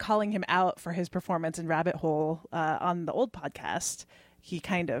remember even calling him out for his performance in Rabbit Hole on the old podcast. He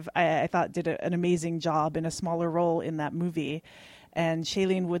I thought did an amazing job in a smaller role in that movie. And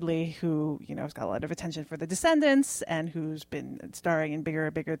Shailene Woodley, who, has got a lot of attention for The Descendants and who's been starring in bigger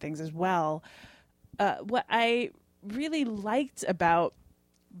and bigger things as well. What I really liked about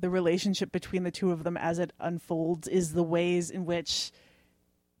the relationship between the two of them as it unfolds is the ways in which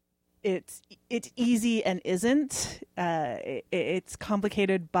it's easy and isn't. It's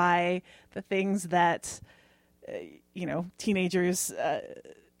complicated by the things that teenagers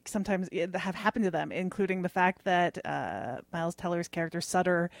sometimes have happened to them, including the fact that Miles Teller's character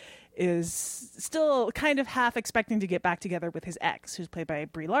Sutter is still kind of half expecting to get back together with his ex, who's played by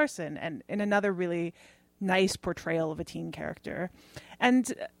Brie Larson, and in another really nice portrayal of a teen character.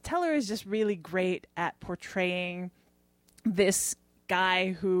 And Teller is just really great at portraying this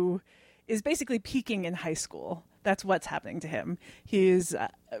guy who is basically peaking in high school. That's what's happening to him. He's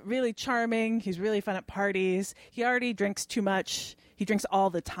really charming. He's really fun at parties. He already drinks too much. He drinks all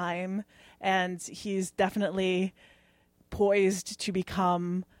the time. And he's definitely poised to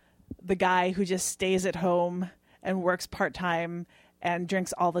become the guy who just stays at home and works part-time and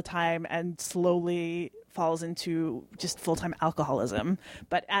drinks all the time and slowly falls into just full-time alcoholism.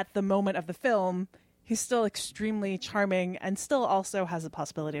 But at the moment of the film, he's still extremely charming and still also has the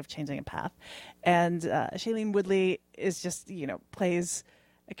possibility of changing a path. And Shailene Woodley is just, plays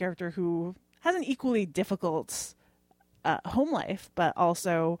a character who has an equally difficult home life, but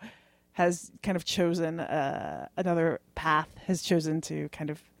also has kind of chosen another path, has chosen to kind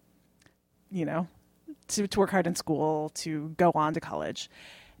of, to work hard in school, to go on to college.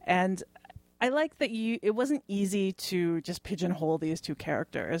 And I like that it wasn't easy to just pigeonhole these two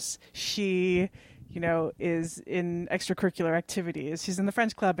characters. She, is in extracurricular activities. She's in the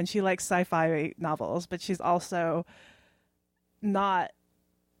French club and she likes sci-fi novels, but she's also not,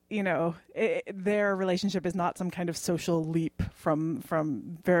 their relationship is not some kind of social leap from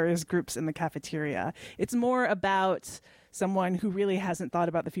various groups in the cafeteria. It's more about someone who really hasn't thought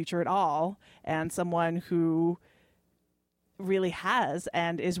about the future at all and someone who really has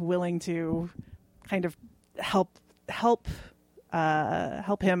and is willing to kind of help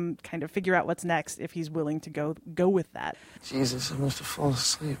him kind of figure out what's next if he's willing to go with that. Jesus, I must have fallen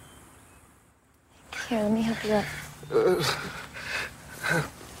asleep. Here, let me help you up.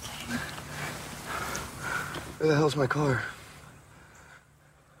 Where the hell's my car?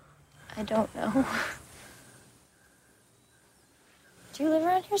 I don't know. Do you live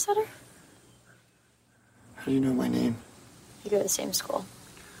around here, Sutter? How do you know my name? You go to the same school.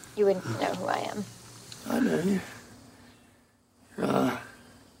 You wouldn't know who I am. I know you.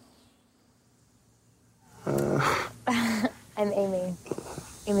 I'm Amy.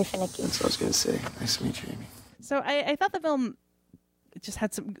 Amy Finnicky. That's what I was going to say. Nice to meet you, Amy. So I thought the film just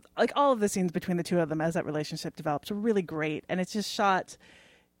had some, all of the scenes between the two of them as that relationship develops were really great. And it's just shot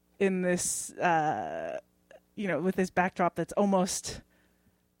in this, with this backdrop that's almost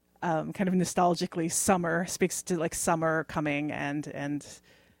kind of nostalgically summer, speaks to like summer coming and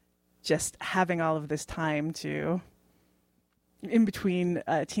just having all of this time to in between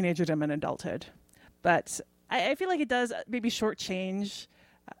teenagerdom and adulthood. But I feel like it does maybe shortchange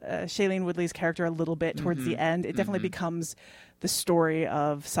Shailene Woodley's character a little bit towards the end. It definitely becomes the story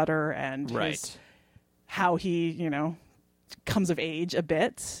of Sutter and how he, comes of age a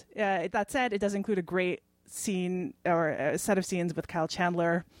bit. That said, it does include a great scene or a set of scenes with Kyle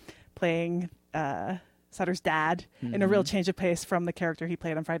Chandler playing Sutter's dad in a real change of pace from the character he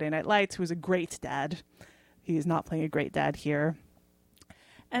played on Friday Night Lights, who was a great dad. He's not playing a great dad here.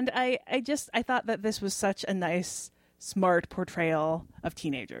 And I thought that this was such a nice smart portrayal of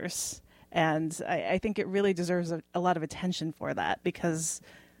teenagers. And I think it really deserves a lot of attention for that, because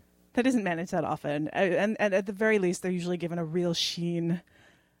that isn't managed that often. And at the very least, they're usually given a real sheen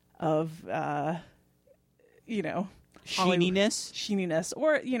of, sheeniness,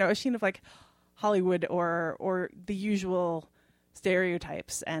 or, a sheen of like Hollywood or the usual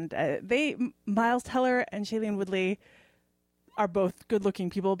stereotypes. And Miles Teller and Shailene Woodley are both good-looking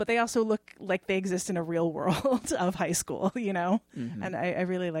people, but they also look like they exist in a real world of high school, Mm-hmm. And I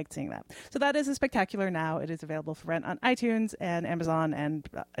really liked seeing that. So that is a Spectacular now. It is available for rent on iTunes and Amazon, and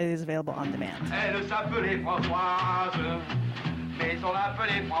it is available on demand. Elle s'appelait Françoise, mais on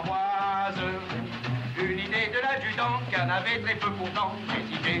l'appelait Framboise. Une idée de l'adjudant qu'elle avait très peu pourtant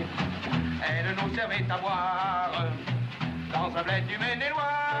précisé. Elle nous servait à boire dans un bled du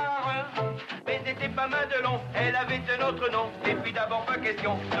Maine-et-Loire. Mais c'était pas Madelon, elle avait un autre nom. Et puis d'abord pas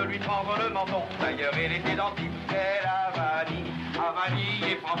question de lui prendre le menton. D'ailleurs elle était dentiste, elle a vanille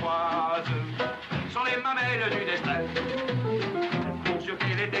et Framboise sont les mamelles du destin. Pour sûr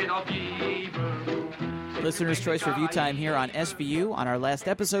qu'elle était dentive. Listener's Choice Review time here on SVU. On our last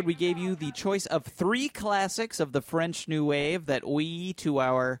episode, we gave you the choice of 3 classics of the French New Wave that we, to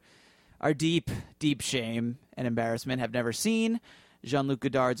our deep, deep shame and embarrassment, have never seen. Jean-Luc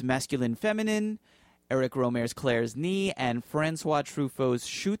Godard's Masculine Feminine, Eric Rohmer's Claire's Knee, and Francois Truffaut's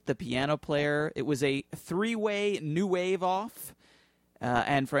Shoot the Piano Player. It was a 3-way New Wave off,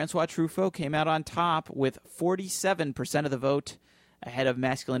 and Francois Truffaut came out on top with 47% of the vote, ahead of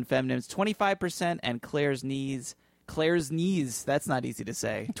Masculine Feminine's 25% and Claire's Knees, that's not easy to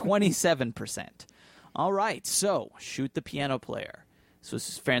say, 27%. All right, so Shoot the Piano Player. This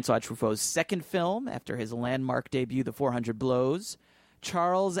was Francois Truffaut's second film after his landmark debut, The 400 Blows.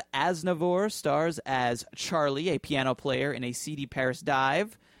 Charles Aznavour stars as Charlie, a piano player in a seedy Paris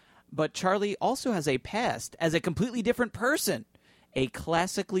dive. But Charlie also has a past as a completely different person, a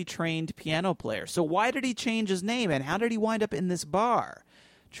classically trained piano player. So why did he change his name, and how did he wind up in this bar?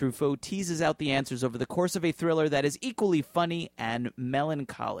 Truffaut teases out the answers over the course of a thriller that is equally funny and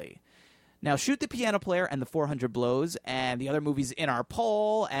melancholy. Now, Shoot the Piano Player and The 400 Blows and the other movies in our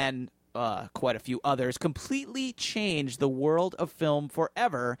poll and quite a few others completely changed the world of film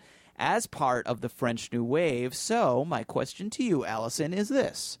forever as part of the French New Wave. So my question to you, Allison, is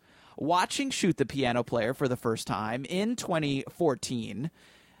this. Watching Shoot the Piano Player for the first time in 2014,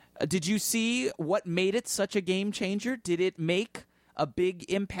 did you see what made it such a game changer? Did it make a big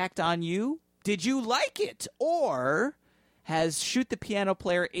impact on you? Did you like it? Or has Shoot the Piano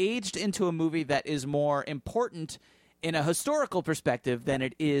Player aged into a movie that is more important in a historical perspective than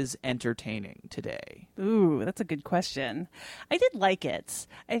it is entertaining today? Ooh, that's a good question. I did like it.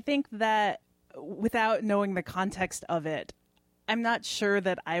 I think that without knowing the context of it, I'm not sure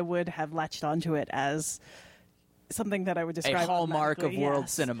that I would have latched onto it as something that I would describe a hallmark of world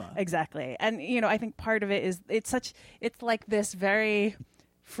Yes, cinema. Exactly. And, I think part of it is it's like this very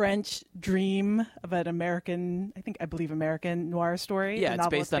French dream of an American noir story. Yeah, it's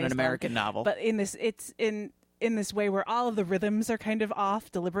based on an American novel. But in this way where all of the rhythms are kind of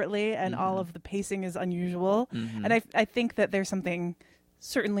off deliberately and all of the pacing is unusual. Mm-hmm. And I think that there's something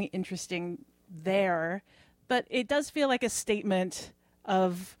certainly interesting there. But it does feel like a statement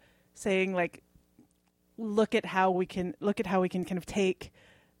of saying, like, look at how we can kind of take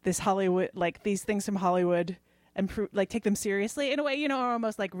this Hollywood, like these things from Hollywood, and take them seriously in a way, or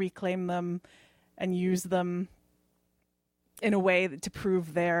almost like reclaim them and use them in a way to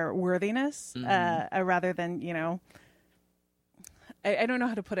prove their worthiness, rather than, I don't know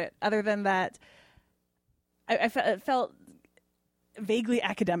how to put it. Other than that, I felt vaguely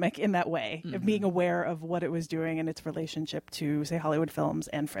academic in that way, of being aware of what it was doing and its relationship to, say, Hollywood films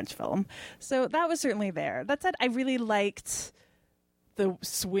and French film. So that was certainly there. That said, I really liked the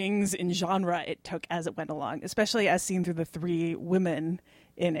swings in genre it took as it went along, especially as seen through the 3 women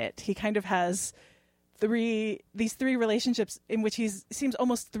in it. He kind of has these 3 relationships in which he seems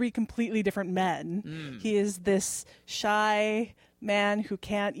almost 3 completely different men. He is this shy man who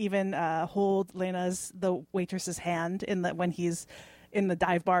can't even hold the waitress's hand when he's in the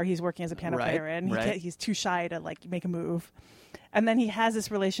dive bar he's working as a piano player in. He's too shy to make a move. And then he has this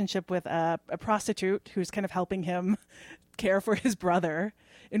relationship with a prostitute who's kind of helping him care for his brother,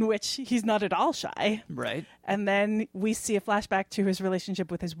 in which he's not at all shy. Right. And then we see a flashback to his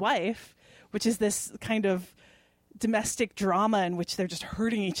relationship with his wife, which is this kind of domestic drama in which they're just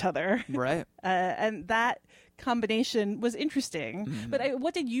hurting each other. Right. And that combination was interesting. Mm-hmm. But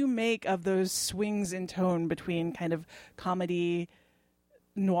what did you make of those swings in tone between kind of comedy,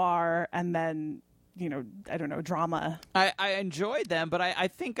 noir, and then, drama? I enjoyed them, but I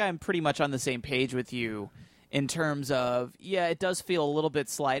think I'm pretty much on the same page with you in terms of, it does feel a little bit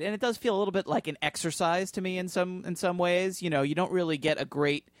slight, and it does feel a little bit like an exercise to me in some ways. You know, you don't really get a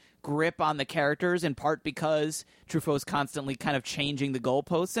great grip on the characters, in part because Truffaut's constantly kind of changing the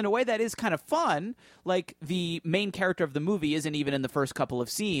goalposts in a way that is kind of fun. Like, the main character of the movie isn't even in the first couple of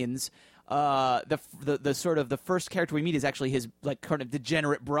scenes. The sort of the first character we meet is actually his, like, kind of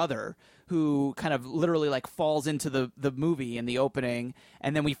degenerate brother, who kind of literally, like, falls into the movie in the opening,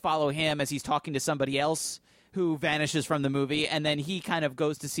 and then we follow him as he's talking to somebody else who vanishes from the movie, and then he kind of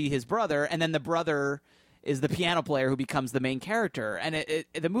goes to see his brother, and then the brother is the piano player who becomes the main character. And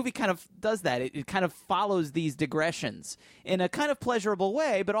the movie kind of does that. It kind of follows these digressions in a kind of pleasurable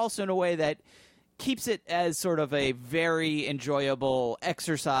way, but also in a way that keeps it as sort of a very enjoyable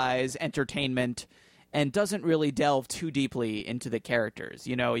exercise, entertainment, and doesn't really delve too deeply into the characters.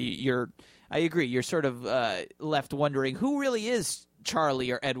 You know, I agree, you're sort of left wondering who really is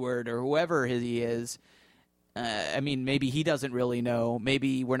Charlie or Edward or whoever he is. I mean, maybe he doesn't really know.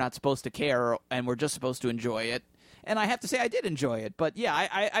 Maybe we're not supposed to care, and we're just supposed to enjoy it. And I have to say, I did enjoy it. But yeah,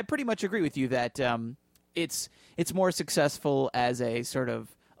 I pretty much agree with you that it's more successful as a sort of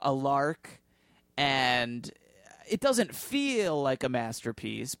a lark, and it doesn't feel like a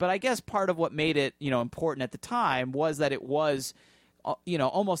masterpiece. But I guess part of what made it, important at the time was that it was,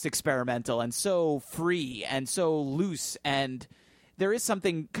 almost experimental and so free and so loose, and there is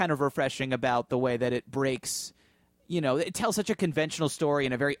something kind of refreshing about the way that it breaks, it tells such a conventional story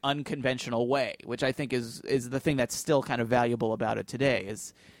in a very unconventional way, which I think is the thing that's still kind of valuable about it today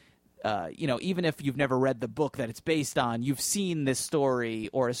is, even if you've never read the book that it's based on, you've seen this story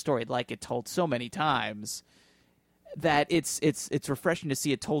or a story like it told so many times that it's refreshing to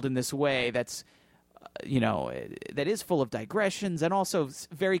see it told in this way that's, that is full of digressions and also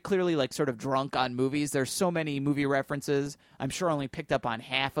very clearly like sort of drunk on movies. There's so many movie references. I'm sure I only picked up on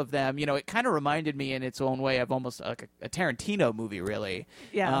half of them. It kind of reminded me in its own way of almost like a Tarantino movie, really.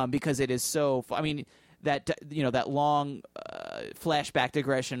 Yeah. Because it is so. I mean, that long flashback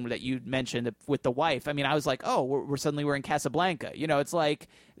digression that you mentioned with the wife. I mean, I was like, oh, we're in Casablanca. It's like,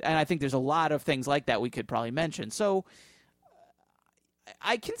 and I think there's a lot of things like that we could probably mention. So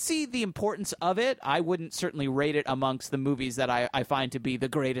I can see the importance of it. I wouldn't certainly rate it amongst the movies that I find to be the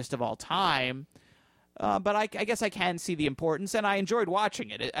greatest of all time. But I guess I can see the importance, and I enjoyed watching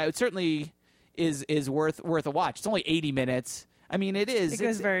it. It certainly is worth a watch. It's only 80 minutes. I mean, it is. It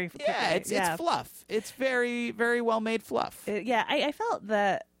goes very quickly. It's fluff. It's very, very well-made fluff. I felt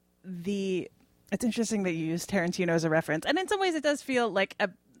that it's interesting that you use Tarantino as a reference. And in some ways it does feel like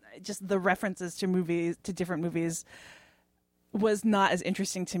just the references to different movies was not as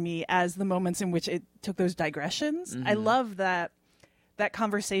interesting to me as the moments in which it took those digressions. Mm-hmm. I love that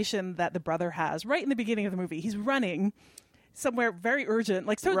conversation that the brother has right in the beginning of the movie. He's running somewhere very urgent,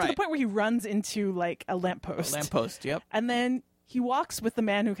 to the point where he runs into like a lamppost. Yep. And then he walks with the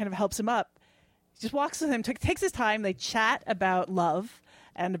man who kind of helps him up. He just walks with him, takes his time. They chat about love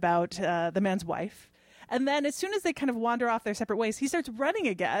and about the man's wife. And then as soon as they kind of wander off their separate ways, he starts running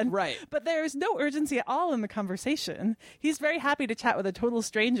again. Right. But there's no urgency at all in the conversation. He's very happy to chat with a total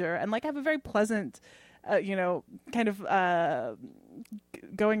stranger and have a very pleasant, kind of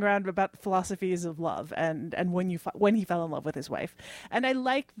going around about philosophies of love and when he fell in love with his wife. And I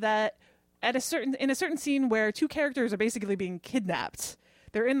like that in a certain scene where two characters are basically being kidnapped.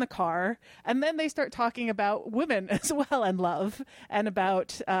 They're in the car, and then they start talking about women as well and love, and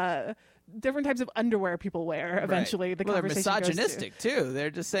about different types of underwear people wear. Eventually, the conversation they're misogynistic too. They're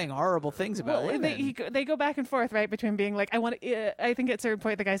just saying horrible things about women. They go back and forth, right, between being like, I think at a certain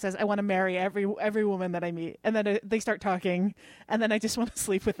point the guy says, I want to marry every woman that I meet, and then they start talking, and then I just want to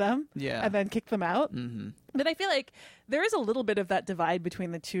sleep with them, and then kick them out. Mm-hmm. But I feel like there is a little bit of that divide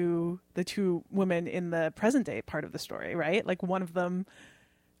between the two women in the present day part of the story, right? Like one of them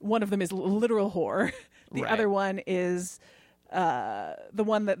is a literal whore. The other one is the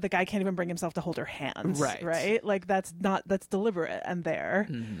one that the guy can't even bring himself to hold her hand. Right. Like that's deliberate and there.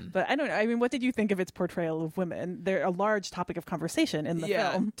 Mm-hmm. But I don't know. I mean, what did you think of its portrayal of women? They're a large topic of conversation in the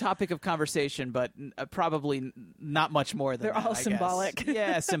film. Topic of conversation, but probably not much more than they're that, all symbolic.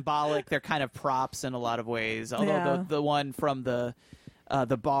 Yeah, symbolic. They're kind of props in a lot of ways. Although the one from the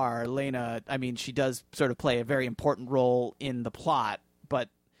bar, Lena, I mean, she does sort of play a very important role in the plot, but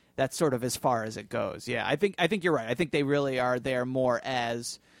that's sort of as far as it goes. Yeah, I think you're right. I think they really are there more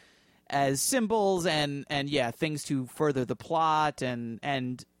as symbols and things to further the plot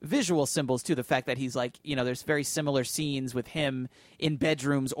and visual symbols too. The fact that he's like, there's very similar scenes with him in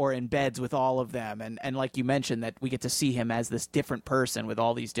bedrooms or in beds with all of them, and like you mentioned, that we get to see him as this different person with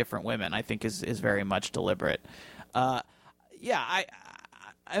all these different women, I think is very much deliberate.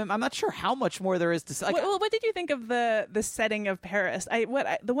 I'm not sure how much more there is to say. Well, what did you think of the setting of Paris?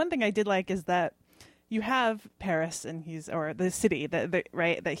 The one thing I did like is that you have Paris and or the city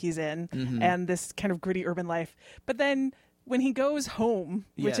that he's in, and this kind of gritty urban life. But then when he goes home,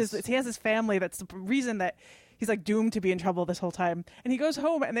 which is he has his family, that's the reason that he's like doomed to be in trouble this whole time. And he goes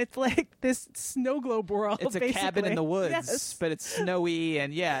home and it's like this snow globe world. It's basically. a cabin in the woods, but it's snowy,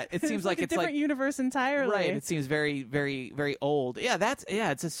 and it seems like it's a different universe entirely. Right. It seems very, very, very old.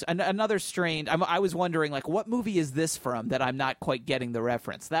 It's another strange. I was wondering, like, what movie is this from that I'm not quite getting the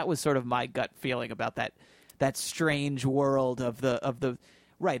reference? That was sort of my gut feeling about that strange world of the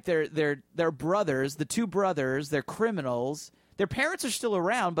right. They're brothers. The two brothers. They're criminals. Their parents are still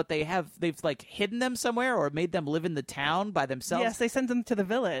around, but they've like hidden them somewhere or made them live in the town by themselves. Yes, they sent them to the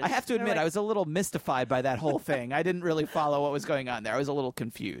village. I have to admit, I was a little mystified by that whole thing. I didn't really follow what was going on there. I was a little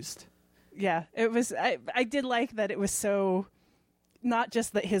confused. Yeah, it was. I did like that it was so. Not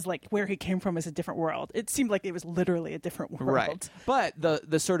just that his like where he came from is a different world. It seemed like it was literally a different world. Right. But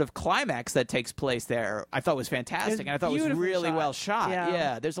the sort of climax that takes place there, I thought was fantastic, and I thought it was really well shot.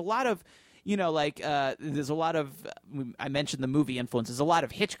 Yeah. There's a lot of. There's a lot of, I mentioned the movie influence. There's a lot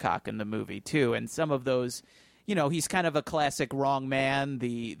of Hitchcock in the movie, too. And some of those, he's kind of a classic wrong man,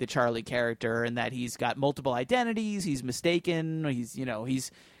 the Charlie character, in that he's got multiple identities. He's mistaken.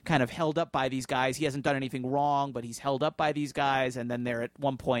 He's kind of held up by these guys. He hasn't done anything wrong, but he's held up by these guys. And then there at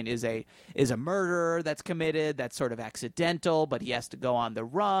one point is a murder that's committed that's sort of accidental, but he has to go on the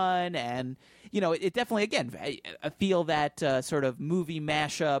run. And, it definitely, again, I feel that sort of movie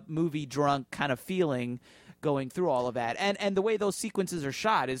mashup, movie drunk kind of feeling going through all of that. And the way those sequences are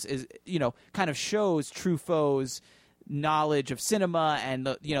shot is kind of shows Truffaut's knowledge of cinema and,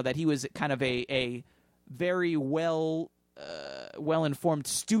 that he was kind of a very well-informed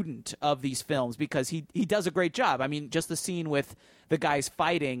student of these films, because he does a great job. I mean, just the scene with the guys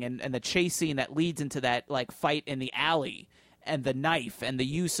fighting and the chase scene that leads into that like fight in the alley, and the knife and the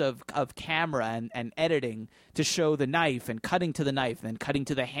use of camera and editing to show the knife and cutting to the knife and then cutting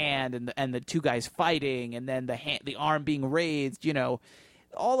to the hand and the two guys fighting and then the arm being raised,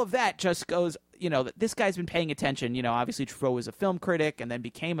 all of that just goes, this guy's been paying attention. Obviously Truffaut was a film critic and then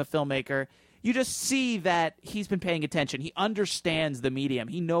became a filmmaker. You just see that he's been paying attention. He understands the medium.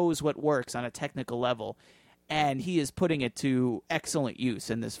 He knows what works on a technical level, and he is putting it to excellent use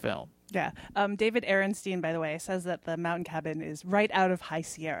in this film. Yeah. David Ehrenstein, by the way, says that the mountain cabin is right out of High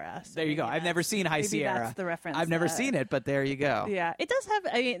Sierra. So there you go. I've never seen High Sierra. That's the reference. I've never seen it, but there you go. Yeah. It does have,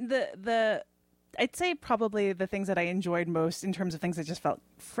 I mean, I'd say probably the things that I enjoyed most in terms of things that just felt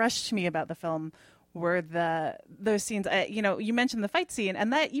fresh to me about the film were those scenes. You mentioned the fight scene,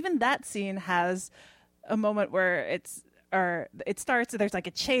 and that scene has a moment where it starts, there's like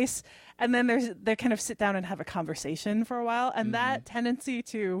a chase, and then they kind of sit down and have a conversation for a while, and that tendency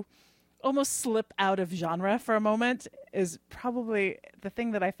to almost slip out of genre for a moment is probably the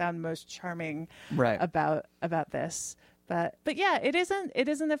thing that I found most charming about this. But yeah, it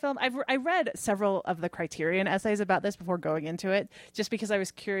isn't a film. I read several of the Criterion essays about this before going into it, just because I was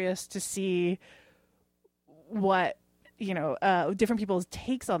curious to see what different people's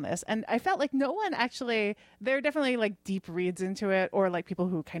takes on this, and I felt like no one actually. There are definitely like deep reads into it, or like people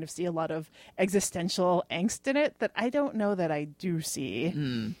who kind of see a lot of existential angst in it that I don't know that I do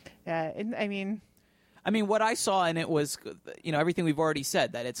see. I mean, what I saw in it was, everything we've already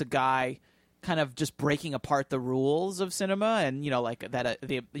said, that it's a guy kind of just breaking apart the rules of cinema, and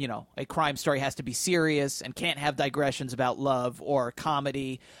a crime story has to be serious and can't have digressions about love or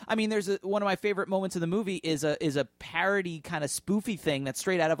comedy. I mean, there's one of my favorite moments of the movie is a parody kind of spoofy thing that's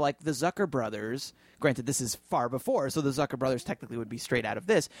straight out of like the Zucker Brothers. Granted, this is far before, so the Zucker Brothers technically would be straight out of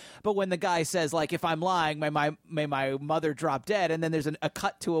this. But when the guy says, like, if I'm lying, may my mother drop dead, and then there's a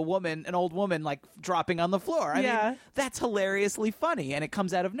cut to an old woman, like, dropping on the floor. I mean, that's hilariously funny, and it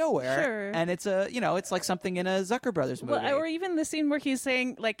comes out of nowhere. Sure. And it's it's like something in a Zucker Brothers movie. Well, or even the scene where he's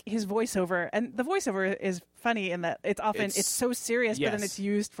saying, like, his voiceover, and the voiceover is funny in that it's so serious, but then it's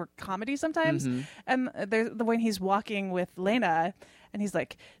used for comedy sometimes. And there's when he's walking with Lena, and he's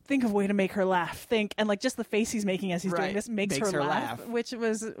like, think of a way to make her laugh. And like just the face he's making as he's doing this makes her laugh, which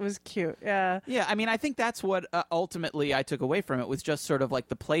was cute. Yeah. Yeah. I mean, I think that's what ultimately I took away from it, was just sort of like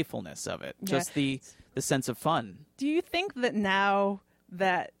the playfulness of it, just the sense of fun. Do you think that now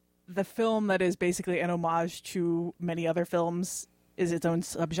that the film that is basically an homage to many other films is its own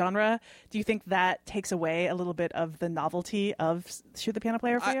subgenre, do you think that takes away a little bit of the novelty of Shoot the Piano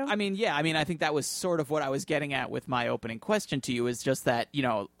Player for you? I think that was sort of what I was getting at with my opening question to you, is just that,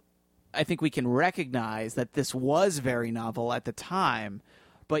 I think we can recognize that this was very novel at the time,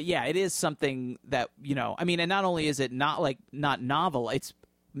 but yeah, it is something that, and not only is it not novel, it's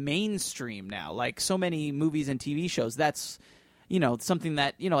mainstream now. Like so many movies and TV shows, that's, something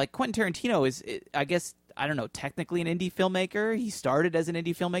that, like Quentin Tarantino is, I guess, I don't know, technically an indie filmmaker. He started as an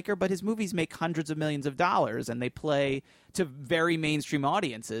indie filmmaker, but his movies make hundreds of millions of dollars and they play to very mainstream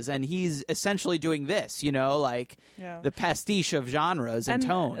audiences. And he's essentially doing this, the pastiche of genres and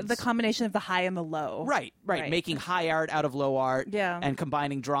tones. The combination of the high and the low. Right. Making high art out of low art. Yeah. And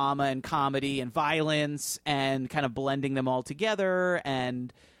combining drama and comedy and violence and kind of blending them all together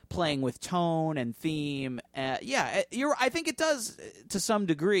and playing with tone and theme. I think it does to some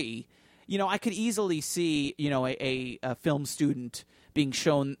degree. I could easily see, a film student being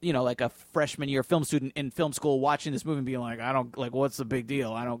shown, like a freshman year film student in film school watching this movie and being like, I don't, like, what's the big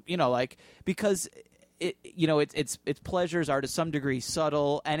deal? I don't, because its pleasures are to some degree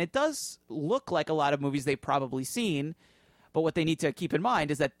subtle, and it does look like a lot of movies they've probably seen. But what they need to keep in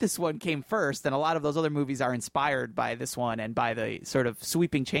mind is that this one came first, and a lot of those other movies are inspired by this one and by the sort of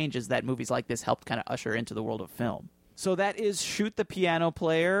sweeping changes that movies like this helped kind of usher into the world of film. So that is Shoot the Piano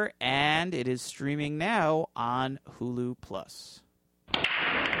Player, and it is streaming now on Hulu+.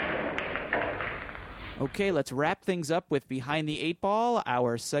 Okay, let's wrap things up with Behind the Eight Ball,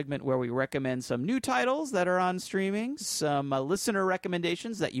 our segment where we recommend some new titles that are on streaming, some listener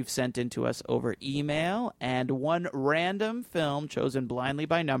recommendations that you've sent in to us over email, and one random film chosen blindly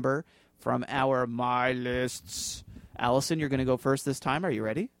by number from our My Lists. Allison, you're going to go first this time. Are you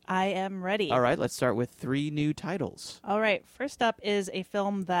ready? I am ready. All right, let's start with 3 new titles. All right, first up is a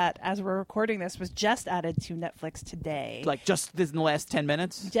film that, as we're recording this, was just added to Netflix today. Like just in the last 10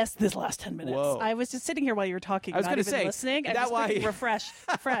 minutes? Just this last 10 minutes. Whoa. I was just sitting here while you were talking. I was going to say, listening. I'm that just why clicking refresh.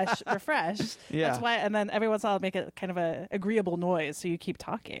 Yeah. That's why, and then every once in a while I'll make a kind of a agreeable noise so you keep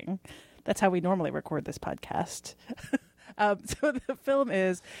talking. That's how we normally record this podcast. So the film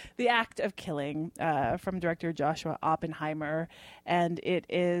is The Act of Killing from director Joshua Oppenheimer. And it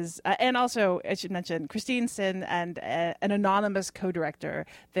is, and also, I should mention, Christine Sin and an anonymous co-director.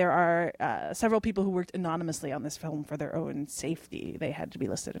 There are several people who worked anonymously on this film for their own safety. They had to be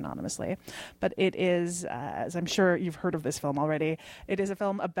listed anonymously. But it is, as I'm sure you've heard of this film already, it is a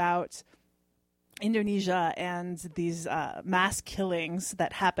film about Indonesia and these mass killings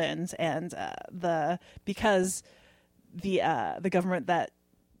that happened, and because the government that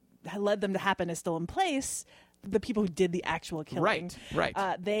led them to happen is still in place, the people who did the actual killing,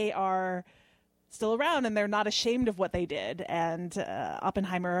 right, they are still around, and they're not ashamed of what they did. And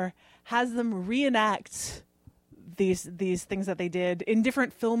Oppenheimer has them reenact these things that they did in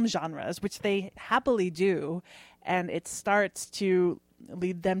different film genres, which they happily do, and it starts to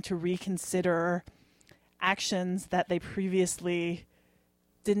lead them to reconsider actions that they previously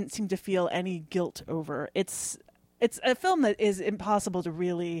didn't seem to feel any guilt over. It's a film that is impossible to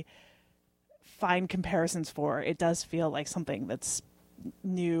really find comparisons for. It does feel like something that's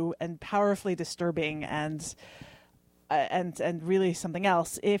new and powerfully disturbing and really something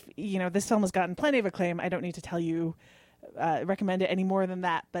else. If this film has gotten plenty of acclaim, I don't need to tell you recommend it any more than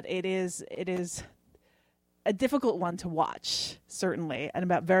that. But it is a difficult one to watch, certainly, and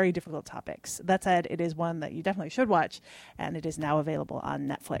about very difficult topics. That said, it is one that you definitely should watch, and it is now available on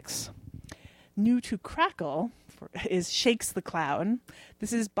Netflix. New to Crackle is Shakes the Clown.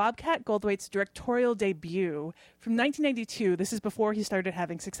 This is Bobcat Goldthwait's directorial debut from 1992. This is before he started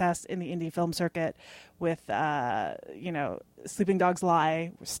having success in the indie film circuit with, Sleeping Dogs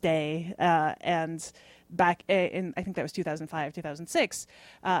Lie, Stay, and back in, I think that was 2005, 2006.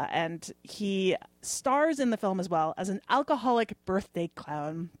 And he stars in the film as well as an alcoholic birthday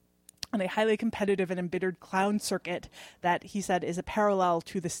clown on a highly competitive and embittered clown circuit that he said is a parallel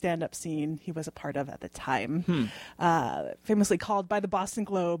to the stand-up scene he was a part of at the time. Famously called by the Boston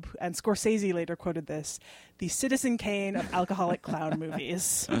Globe, and Scorsese later quoted this, the Citizen Kane of alcoholic clown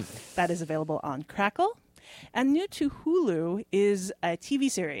movies. That is available on Crackle. And new to Hulu is a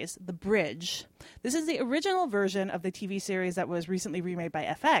TV series, The Bridge. This is the original version of the TV series that was recently remade by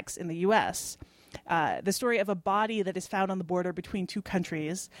FX in the U.S., the story of a body that is found on the border between two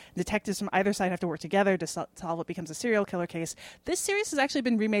countries. Detectives from either side have to work together to solve what becomes a serial killer case. This series has actually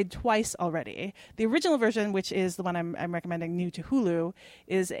been remade twice already. The original version, which is the one I'm recommending new to Hulu,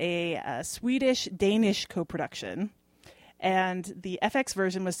 is a Swedish-Danish co-production. And the FX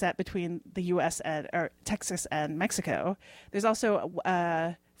version was set between the U.S. or Texas and Mexico. There's also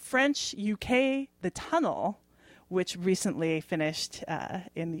French, UK, The Tunnel, which recently finished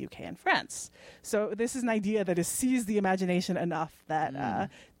in the UK and France. So this is an idea that has seized the imagination enough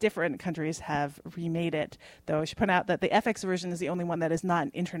that different countries have remade it. Though I should point out that the FX version is the only one that is not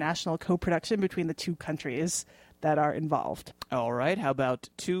an international co-production between the two countries that are involved. All right. How about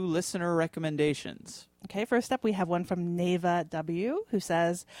 2 listener recommendations? Okay, first up, we have one from Neva W., who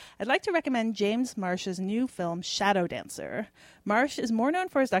says, I'd like to recommend James Marsh's new film, Shadow Dancer. Marsh is more known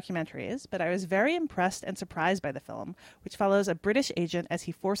for his documentaries, but I was very impressed and surprised by the film, which follows a British agent as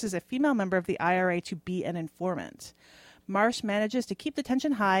he forces a female member of the IRA to be an informant. Marsh manages to keep the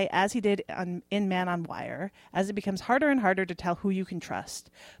tension high, as he did in Man on Wire, as it becomes harder and harder to tell who you can trust.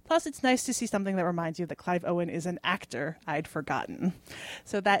 Plus, it's nice to see something that reminds you that Clive Owen is an actor I'd forgotten.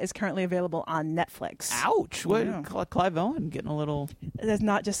 So that is currently available on Netflix. Ouch! What? Clive Owen getting a little... It's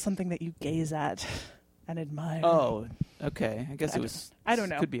not just something that you gaze at and admire. Oh, okay. I guess it was... I don't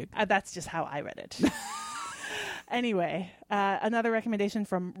know. Could be that's just how I read it. Anyway, another recommendation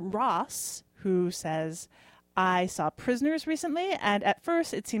from Ross, who says... I saw Prisoners recently, and at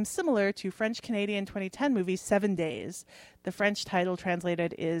first it seems similar to French-Canadian 2010 movie 7 Days. The French title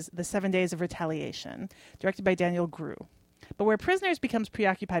translated is The 7 Days of Retaliation, directed by Daniel Gru. But where Prisoners becomes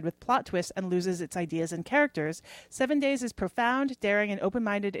preoccupied with plot twists and loses its ideas and characters, 7 Days is profound, daring, and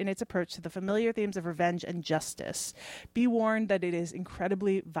open-minded in its approach to the familiar themes of revenge and justice. Be warned that it is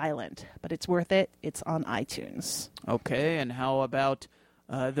incredibly violent, but it's worth it. It's on iTunes. Okay, and how about...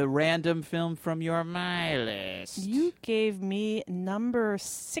 the random film from your My List? You gave me number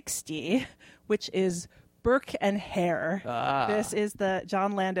 60, which is Burke and Hare. This is the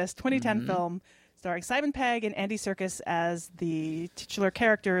John Landis 2010 film starring Simon Pegg and Andy Serkis as the titular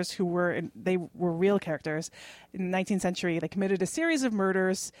characters who were real characters. In the 19th century, they committed a series of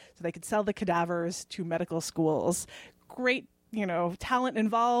murders so they could sell the cadavers to medical schools. Great talent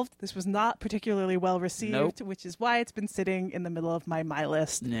involved. This was not particularly well received, which is why it's been sitting in the middle of my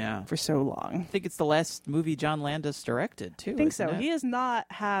list for so long. I think it's the last movie John Landis directed, too. I think so. He has not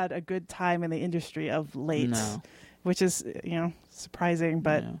had a good time in the industry of late, which is, surprising,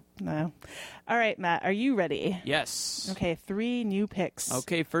 but no. All right, Matt, are you ready? Yes. Okay, 3 new picks.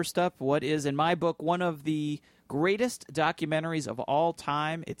 Okay, first up, what is, in my book, one of the greatest documentaries of all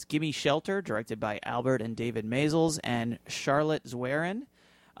time. It's Gimme Shelter, directed by Albert and David Maysles and Charlotte Zwerin.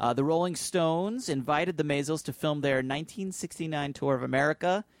 The Rolling Stones invited the Maysles to film their 1969 tour of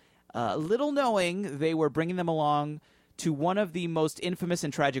America. Little knowing they were bringing them along to one of the most infamous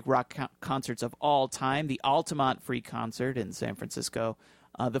and tragic rock concerts of all time, the Altamont Free Concert in San Francisco.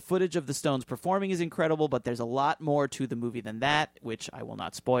 The footage of the Stones performing is incredible, but there's a lot more to the movie than that, which I will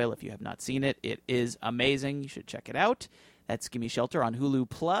not spoil if you have not seen it. It is amazing. You should check it out. That's Gimme Shelter on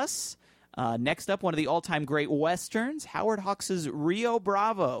Hulu+. Next up, one of the all-time great Westerns, Howard Hawks' Rio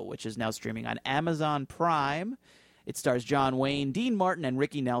Bravo, which is now streaming on Amazon Prime. It stars John Wayne, Dean Martin, and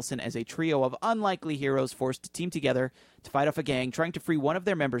Ricky Nelson as a trio of unlikely heroes forced to team together to fight off a gang trying to free one of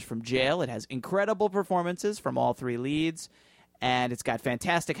their members from jail. It has incredible performances from all 3 leads. And it's got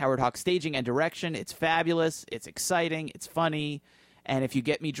fantastic Howard Hawks staging and direction. It's fabulous. It's exciting. It's funny. And if you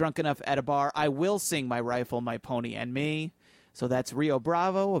get me drunk enough at a bar, I will sing My Rifle, My Pony, and Me. So that's Rio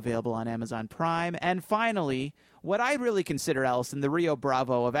Bravo, available on Amazon Prime. And finally, what I really consider, Allison, the Rio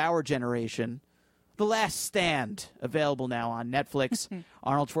Bravo of our generation, The Last Stand, available now on Netflix.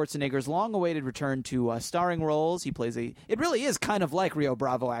 Arnold Schwarzenegger's long-awaited return to starring roles. He plays it really is kind of like Rio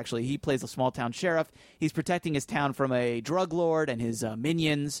Bravo, actually. He plays a small-town sheriff. He's protecting his town from a drug lord and his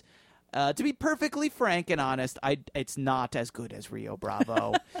minions. To be perfectly frank and honest, it's not as good as Rio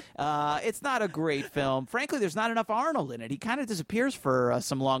Bravo. It's not a great film. Frankly, there's not enough Arnold in it. He kind of disappears for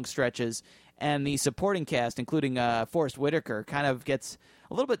some long stretches. And the supporting cast, including Forrest Whitaker, kind of gets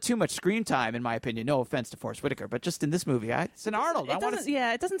a little bit too much screen time, in my opinion. No offense to Forrest Whitaker, but just in this movie, it's an Arnold. It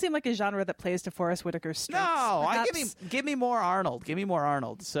doesn't seem like a genre that plays to Forrest Whitaker's strengths. No, give me more Arnold. Give me more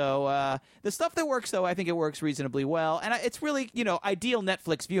Arnold. So the stuff that works, though, I think it works reasonably well. And it's really, ideal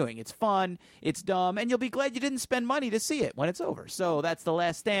Netflix viewing. It's fun, it's dumb, and you'll be glad you didn't spend money to see it when it's over. So that's The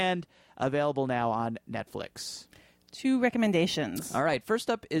Last Stand, available now on Netflix. 2 recommendations. All right. First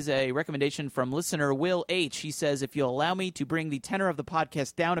up is a recommendation from listener Will H. He says, if you'll allow me to bring the tenor of the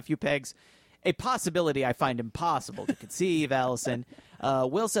podcast down a few pegs, a possibility I find impossible to conceive, Allison.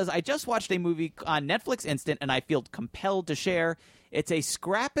 Will says, I just watched a movie on Netflix Instant, and I feel compelled to share. It's a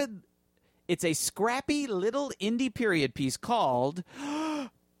scrappy little indie period piece called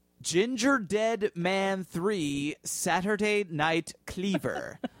Ginger Dead Man 3 Saturday Night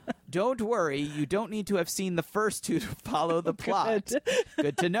Cleaver. Don't worry, you don't need to have seen the first 2 to follow the plot.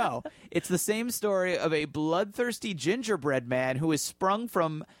 Good to know. It's the same story of a bloodthirsty gingerbread man who is sprung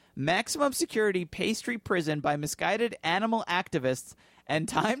from maximum security pastry prison by misguided animal activists and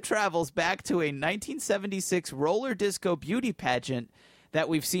time travels back to a 1976 roller disco beauty pageant that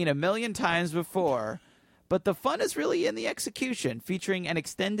we've seen a million times before. But the fun is really in the execution, featuring an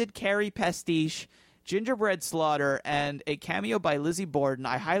extended Carrie pastiche, Gingerbread Slaughter, and a cameo by Lizzie Borden.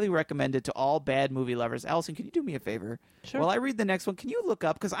 I highly recommend it to all bad movie lovers. Allison, can you do me a favor? Sure. While I read the next one, can you look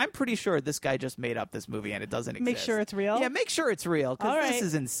up, because I'm pretty sure this guy just made up this movie and it doesn't exist. Make sure it's real? Yeah, make sure it's real, because All right. this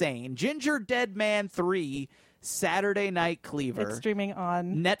is insane. Ginger Dead Man 3, Saturday Night Cleaver. It's streaming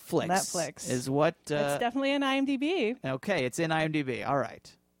on Netflix. Is what... it's definitely in IMDb. Okay, it's in IMDb. All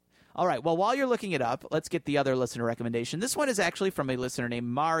right. All right, well, while you're looking it up, let's get the other listener recommendation. This one is actually from a listener named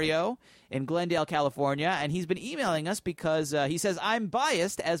Mario in Glendale, California, and he's been emailing us because he says, I'm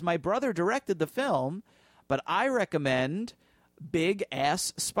biased as my brother directed the film, but I recommend Big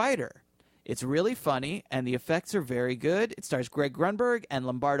Ass Spider. It's really funny, and the effects are very good. It stars Greg Grunberg and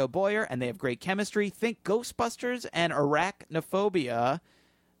Lombardo Boyer, and they have great chemistry. Think Ghostbusters and Arachnophobia.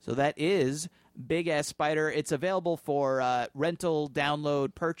 So that is Big Ass Spider. It's available for rental,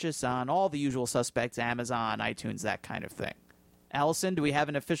 download, purchase on all the usual suspects, Amazon, iTunes, that kind of thing. Allison, do we have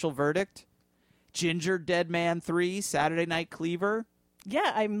an official verdict? Ginger Dead Man 3, Saturday Night Cleaver?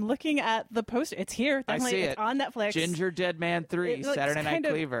 Yeah, I'm looking at the poster. It's here. Definitely. I see It's it. on Netflix. Ginger Dead Man 3, Saturday Night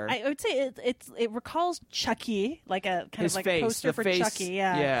Cleaver. I would say it recalls Chucky, like a kind His of like face, poster the for face, Chucky.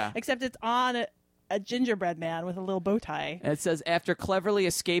 Yeah. yeah. Except it's on a gingerbread man with a little bow tie. And it says, after cleverly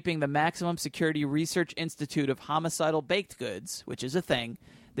escaping the Maximum Security Research Institute of Homicidal Baked Goods, which is a thing,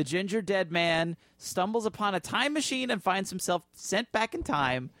 the Ginger Dead Man stumbles upon a time machine and finds himself sent back in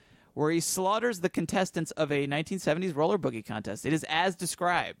time, where he slaughters the contestants of a 1970s roller boogie contest. It is as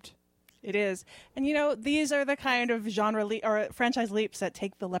described. It is. And, you know, these are the kind of or franchise leaps that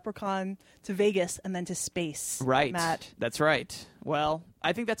take the Leprechaun to Vegas and then to space. Right. Matt. That's right. Well,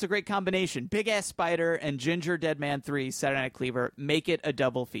 I think that's a great combination. Big Ass Spider and Ginger Dead Man 3, Saturday Night Cleaver. Make it a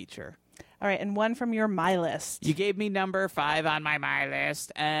double feature. All right, and one from your My List. You gave me number 5 on my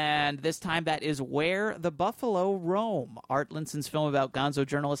List, and this time that is Where the Buffalo Roam, Art Linson's film about gonzo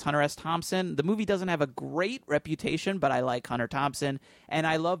journalist Hunter S. Thompson. The movie doesn't have a great reputation, but I like Hunter Thompson, and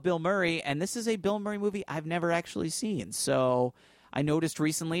I love Bill Murray, and this is a Bill Murray movie I've never actually seen, so I noticed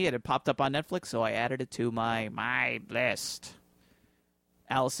recently it had popped up on Netflix, so I added it to my List.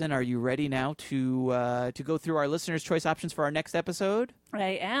 Allison, are you ready now to go through our listeners' choice options for our next episode?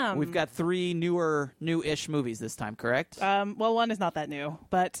 I am. We've got 3 new-ish movies this time, correct? Well, one is not that new,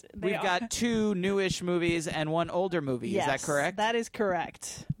 but we've got 2 new-ish movies and 1 older movie. Yes, is that correct? That is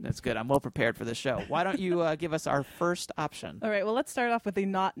correct. That's good. I'm well prepared for the show. Why don't you give us our first option? All right, well, let's start off with a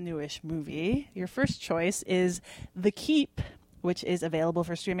not newish movie. Your first choice is The Keep, which is available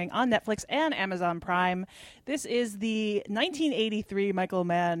for streaming on Netflix and Amazon Prime. This is the 1983 Michael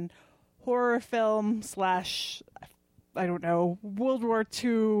Mann horror film / I don't know, World War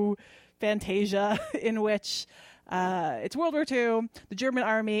II Fantasia, in which it's World War II. The German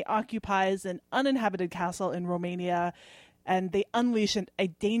army occupies an uninhabited castle in Romania, and they unleash a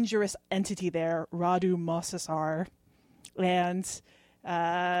dangerous entity there, Radu Mossasar. And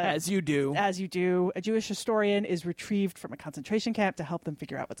as you do, a Jewish historian is retrieved from a concentration camp to help them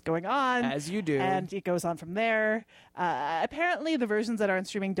figure out what's going on. As you do. And it goes on from there. Apparently, the versions that are on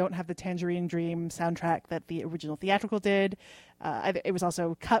streaming don't have the Tangerine Dream soundtrack that the original theatrical did. It was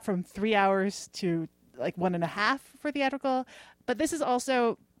also cut from 3 hours to like 1.5 for theatrical. But this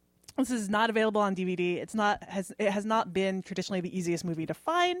is not available on DVD. It has not been traditionally the easiest movie to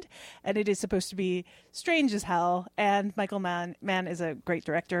find, and it is supposed to be strange as hell. And Michael Mann is a great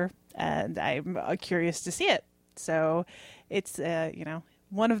director, and I'm curious to see it. So it's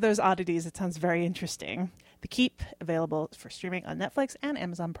one of those oddities. It sounds very interesting. The Keep, available for streaming on Netflix and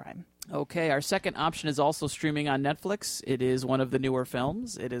Amazon Prime. Okay, our second option is also streaming on Netflix. It is one of the newer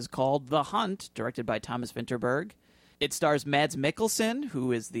films. It is called The Hunt, directed by Thomas Vinterberg. It stars Mads Mikkelsen,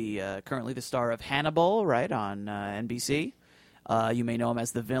 who is currently the star of Hannibal, right, on NBC. You may know him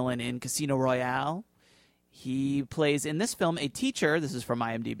as the villain in Casino Royale. He plays in this film a teacher, this is from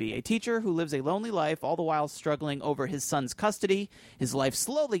IMDb, a teacher who lives a lonely life, all the while struggling over his son's custody. His life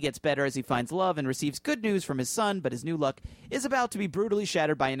slowly gets better as he finds love and receives good news from his son, but his new luck is about to be brutally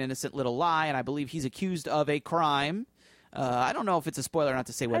shattered by an innocent little lie, and I believe he's accused of a crime. I don't know if it's a spoiler not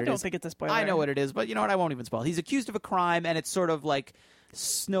to say what it is. I don't think it's a spoiler. I know what it is, but you know what? I won't even spoil. He's accused of a crime, and it's sort of like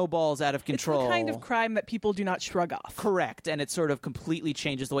snowballs out of control. It's the kind of crime that people do not shrug off. Correct, and it sort of completely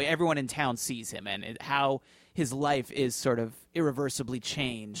changes the way everyone in town sees him and how his life is sort of irreversibly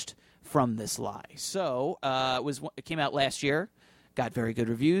changed from this lie. So it came out last year, got very good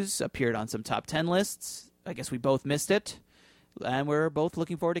reviews, appeared on some top 10 lists. I guess we both missed it, and we're both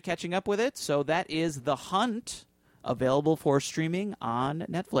looking forward to catching up with it. So that is The Hunt, available for streaming on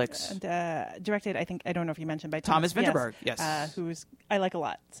Netflix. And directed, I don't know if you mentioned, by Thomas Vinterberg, yes. Who's I like a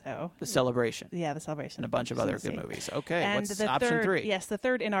lot. So The Celebration. Yeah, The Celebration. And a bunch of other good movies. Okay, and what's the option third, 3? Yes, the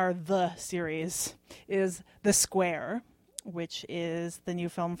third in our The series is The Square, which is the new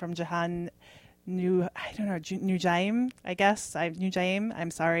film from Jahan Nujaim, I guess. Nujaim.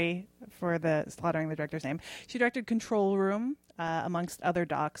 I'm sorry for slaughtering the director's name. She directed Control Room, amongst other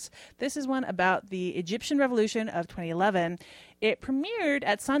docs. This is one about the Egyptian Revolution of 2011. It premiered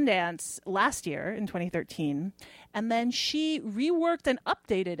at Sundance last year in 2013, and then she reworked and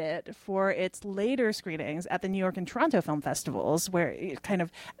updated it for its later screenings at the New York and Toronto film festivals, where it kind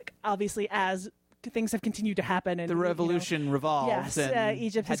of, obviously, as things have continued to happen, and the revolution revolves. Yes, and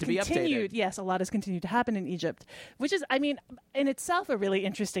Egypt had has to be continued. updated. Yes, a lot has continued to happen in Egypt, which is, in itself, a really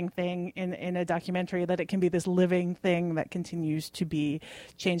interesting thing in a documentary, that it can be this living thing that continues to be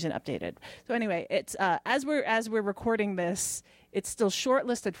changed and updated. So anyway, it's as we're recording this, it's still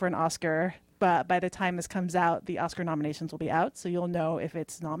shortlisted for an Oscar. But by the time this comes out, the Oscar nominations will be out, so you'll know if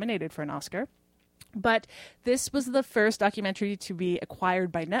it's nominated for an Oscar. But this was the first documentary to be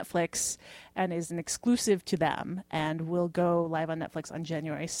acquired by Netflix and is an exclusive to them, and will go live on Netflix on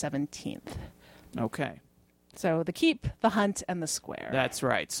January 17th. Okay. So The Keep, The Hunt, and The Square. That's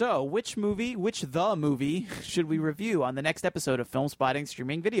right. So which the movie should we review on the next episode of Film Spotting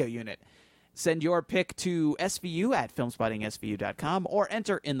Streaming Video Unit? Send your pick to SVU at filmspottingsvu.com or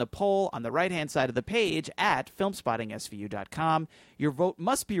enter in the poll on the right-hand side of the page at filmspottingsvu.com. Your vote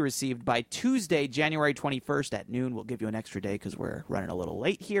must be received by Tuesday, January 21st at noon. We'll give you an extra day because we're running a little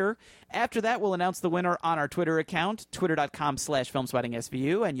late here. After that, we'll announce the winner on our Twitter account,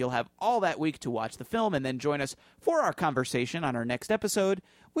 twitter.com/filmspottingsvu, and you'll have all that week to watch the film and then join us for our conversation on our next episode,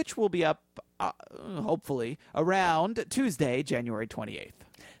 which will be up, hopefully, around Tuesday, January 28th.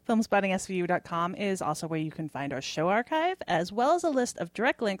 FilmspottingSVU.com is also where you can find our show archive, as well as a list of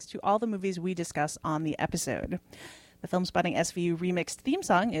direct links to all the movies we discuss on the episode. The Filmspotting SVU remixed theme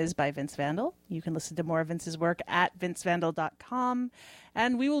song is by Vince Vandal. You can listen to more of Vince's work at vincevandal.com.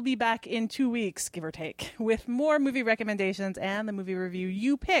 And we will be back in 2 weeks, give or take, with more movie recommendations and the movie review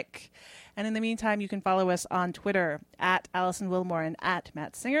you pick. And in the meantime, you can follow us on Twitter at Allison Wilmore and at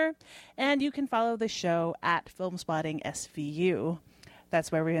Matt Singer. And you can follow the show at Filmspotting SVU. That's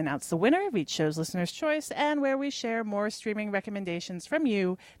where we announce the winner of each show's listener's choice and where we share more streaming recommendations from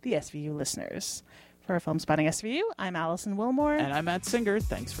you, the SVU listeners. For Filmspotting SVU, I'm Allison Wilmore. And I'm Matt Singer.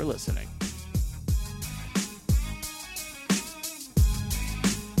 Thanks for listening.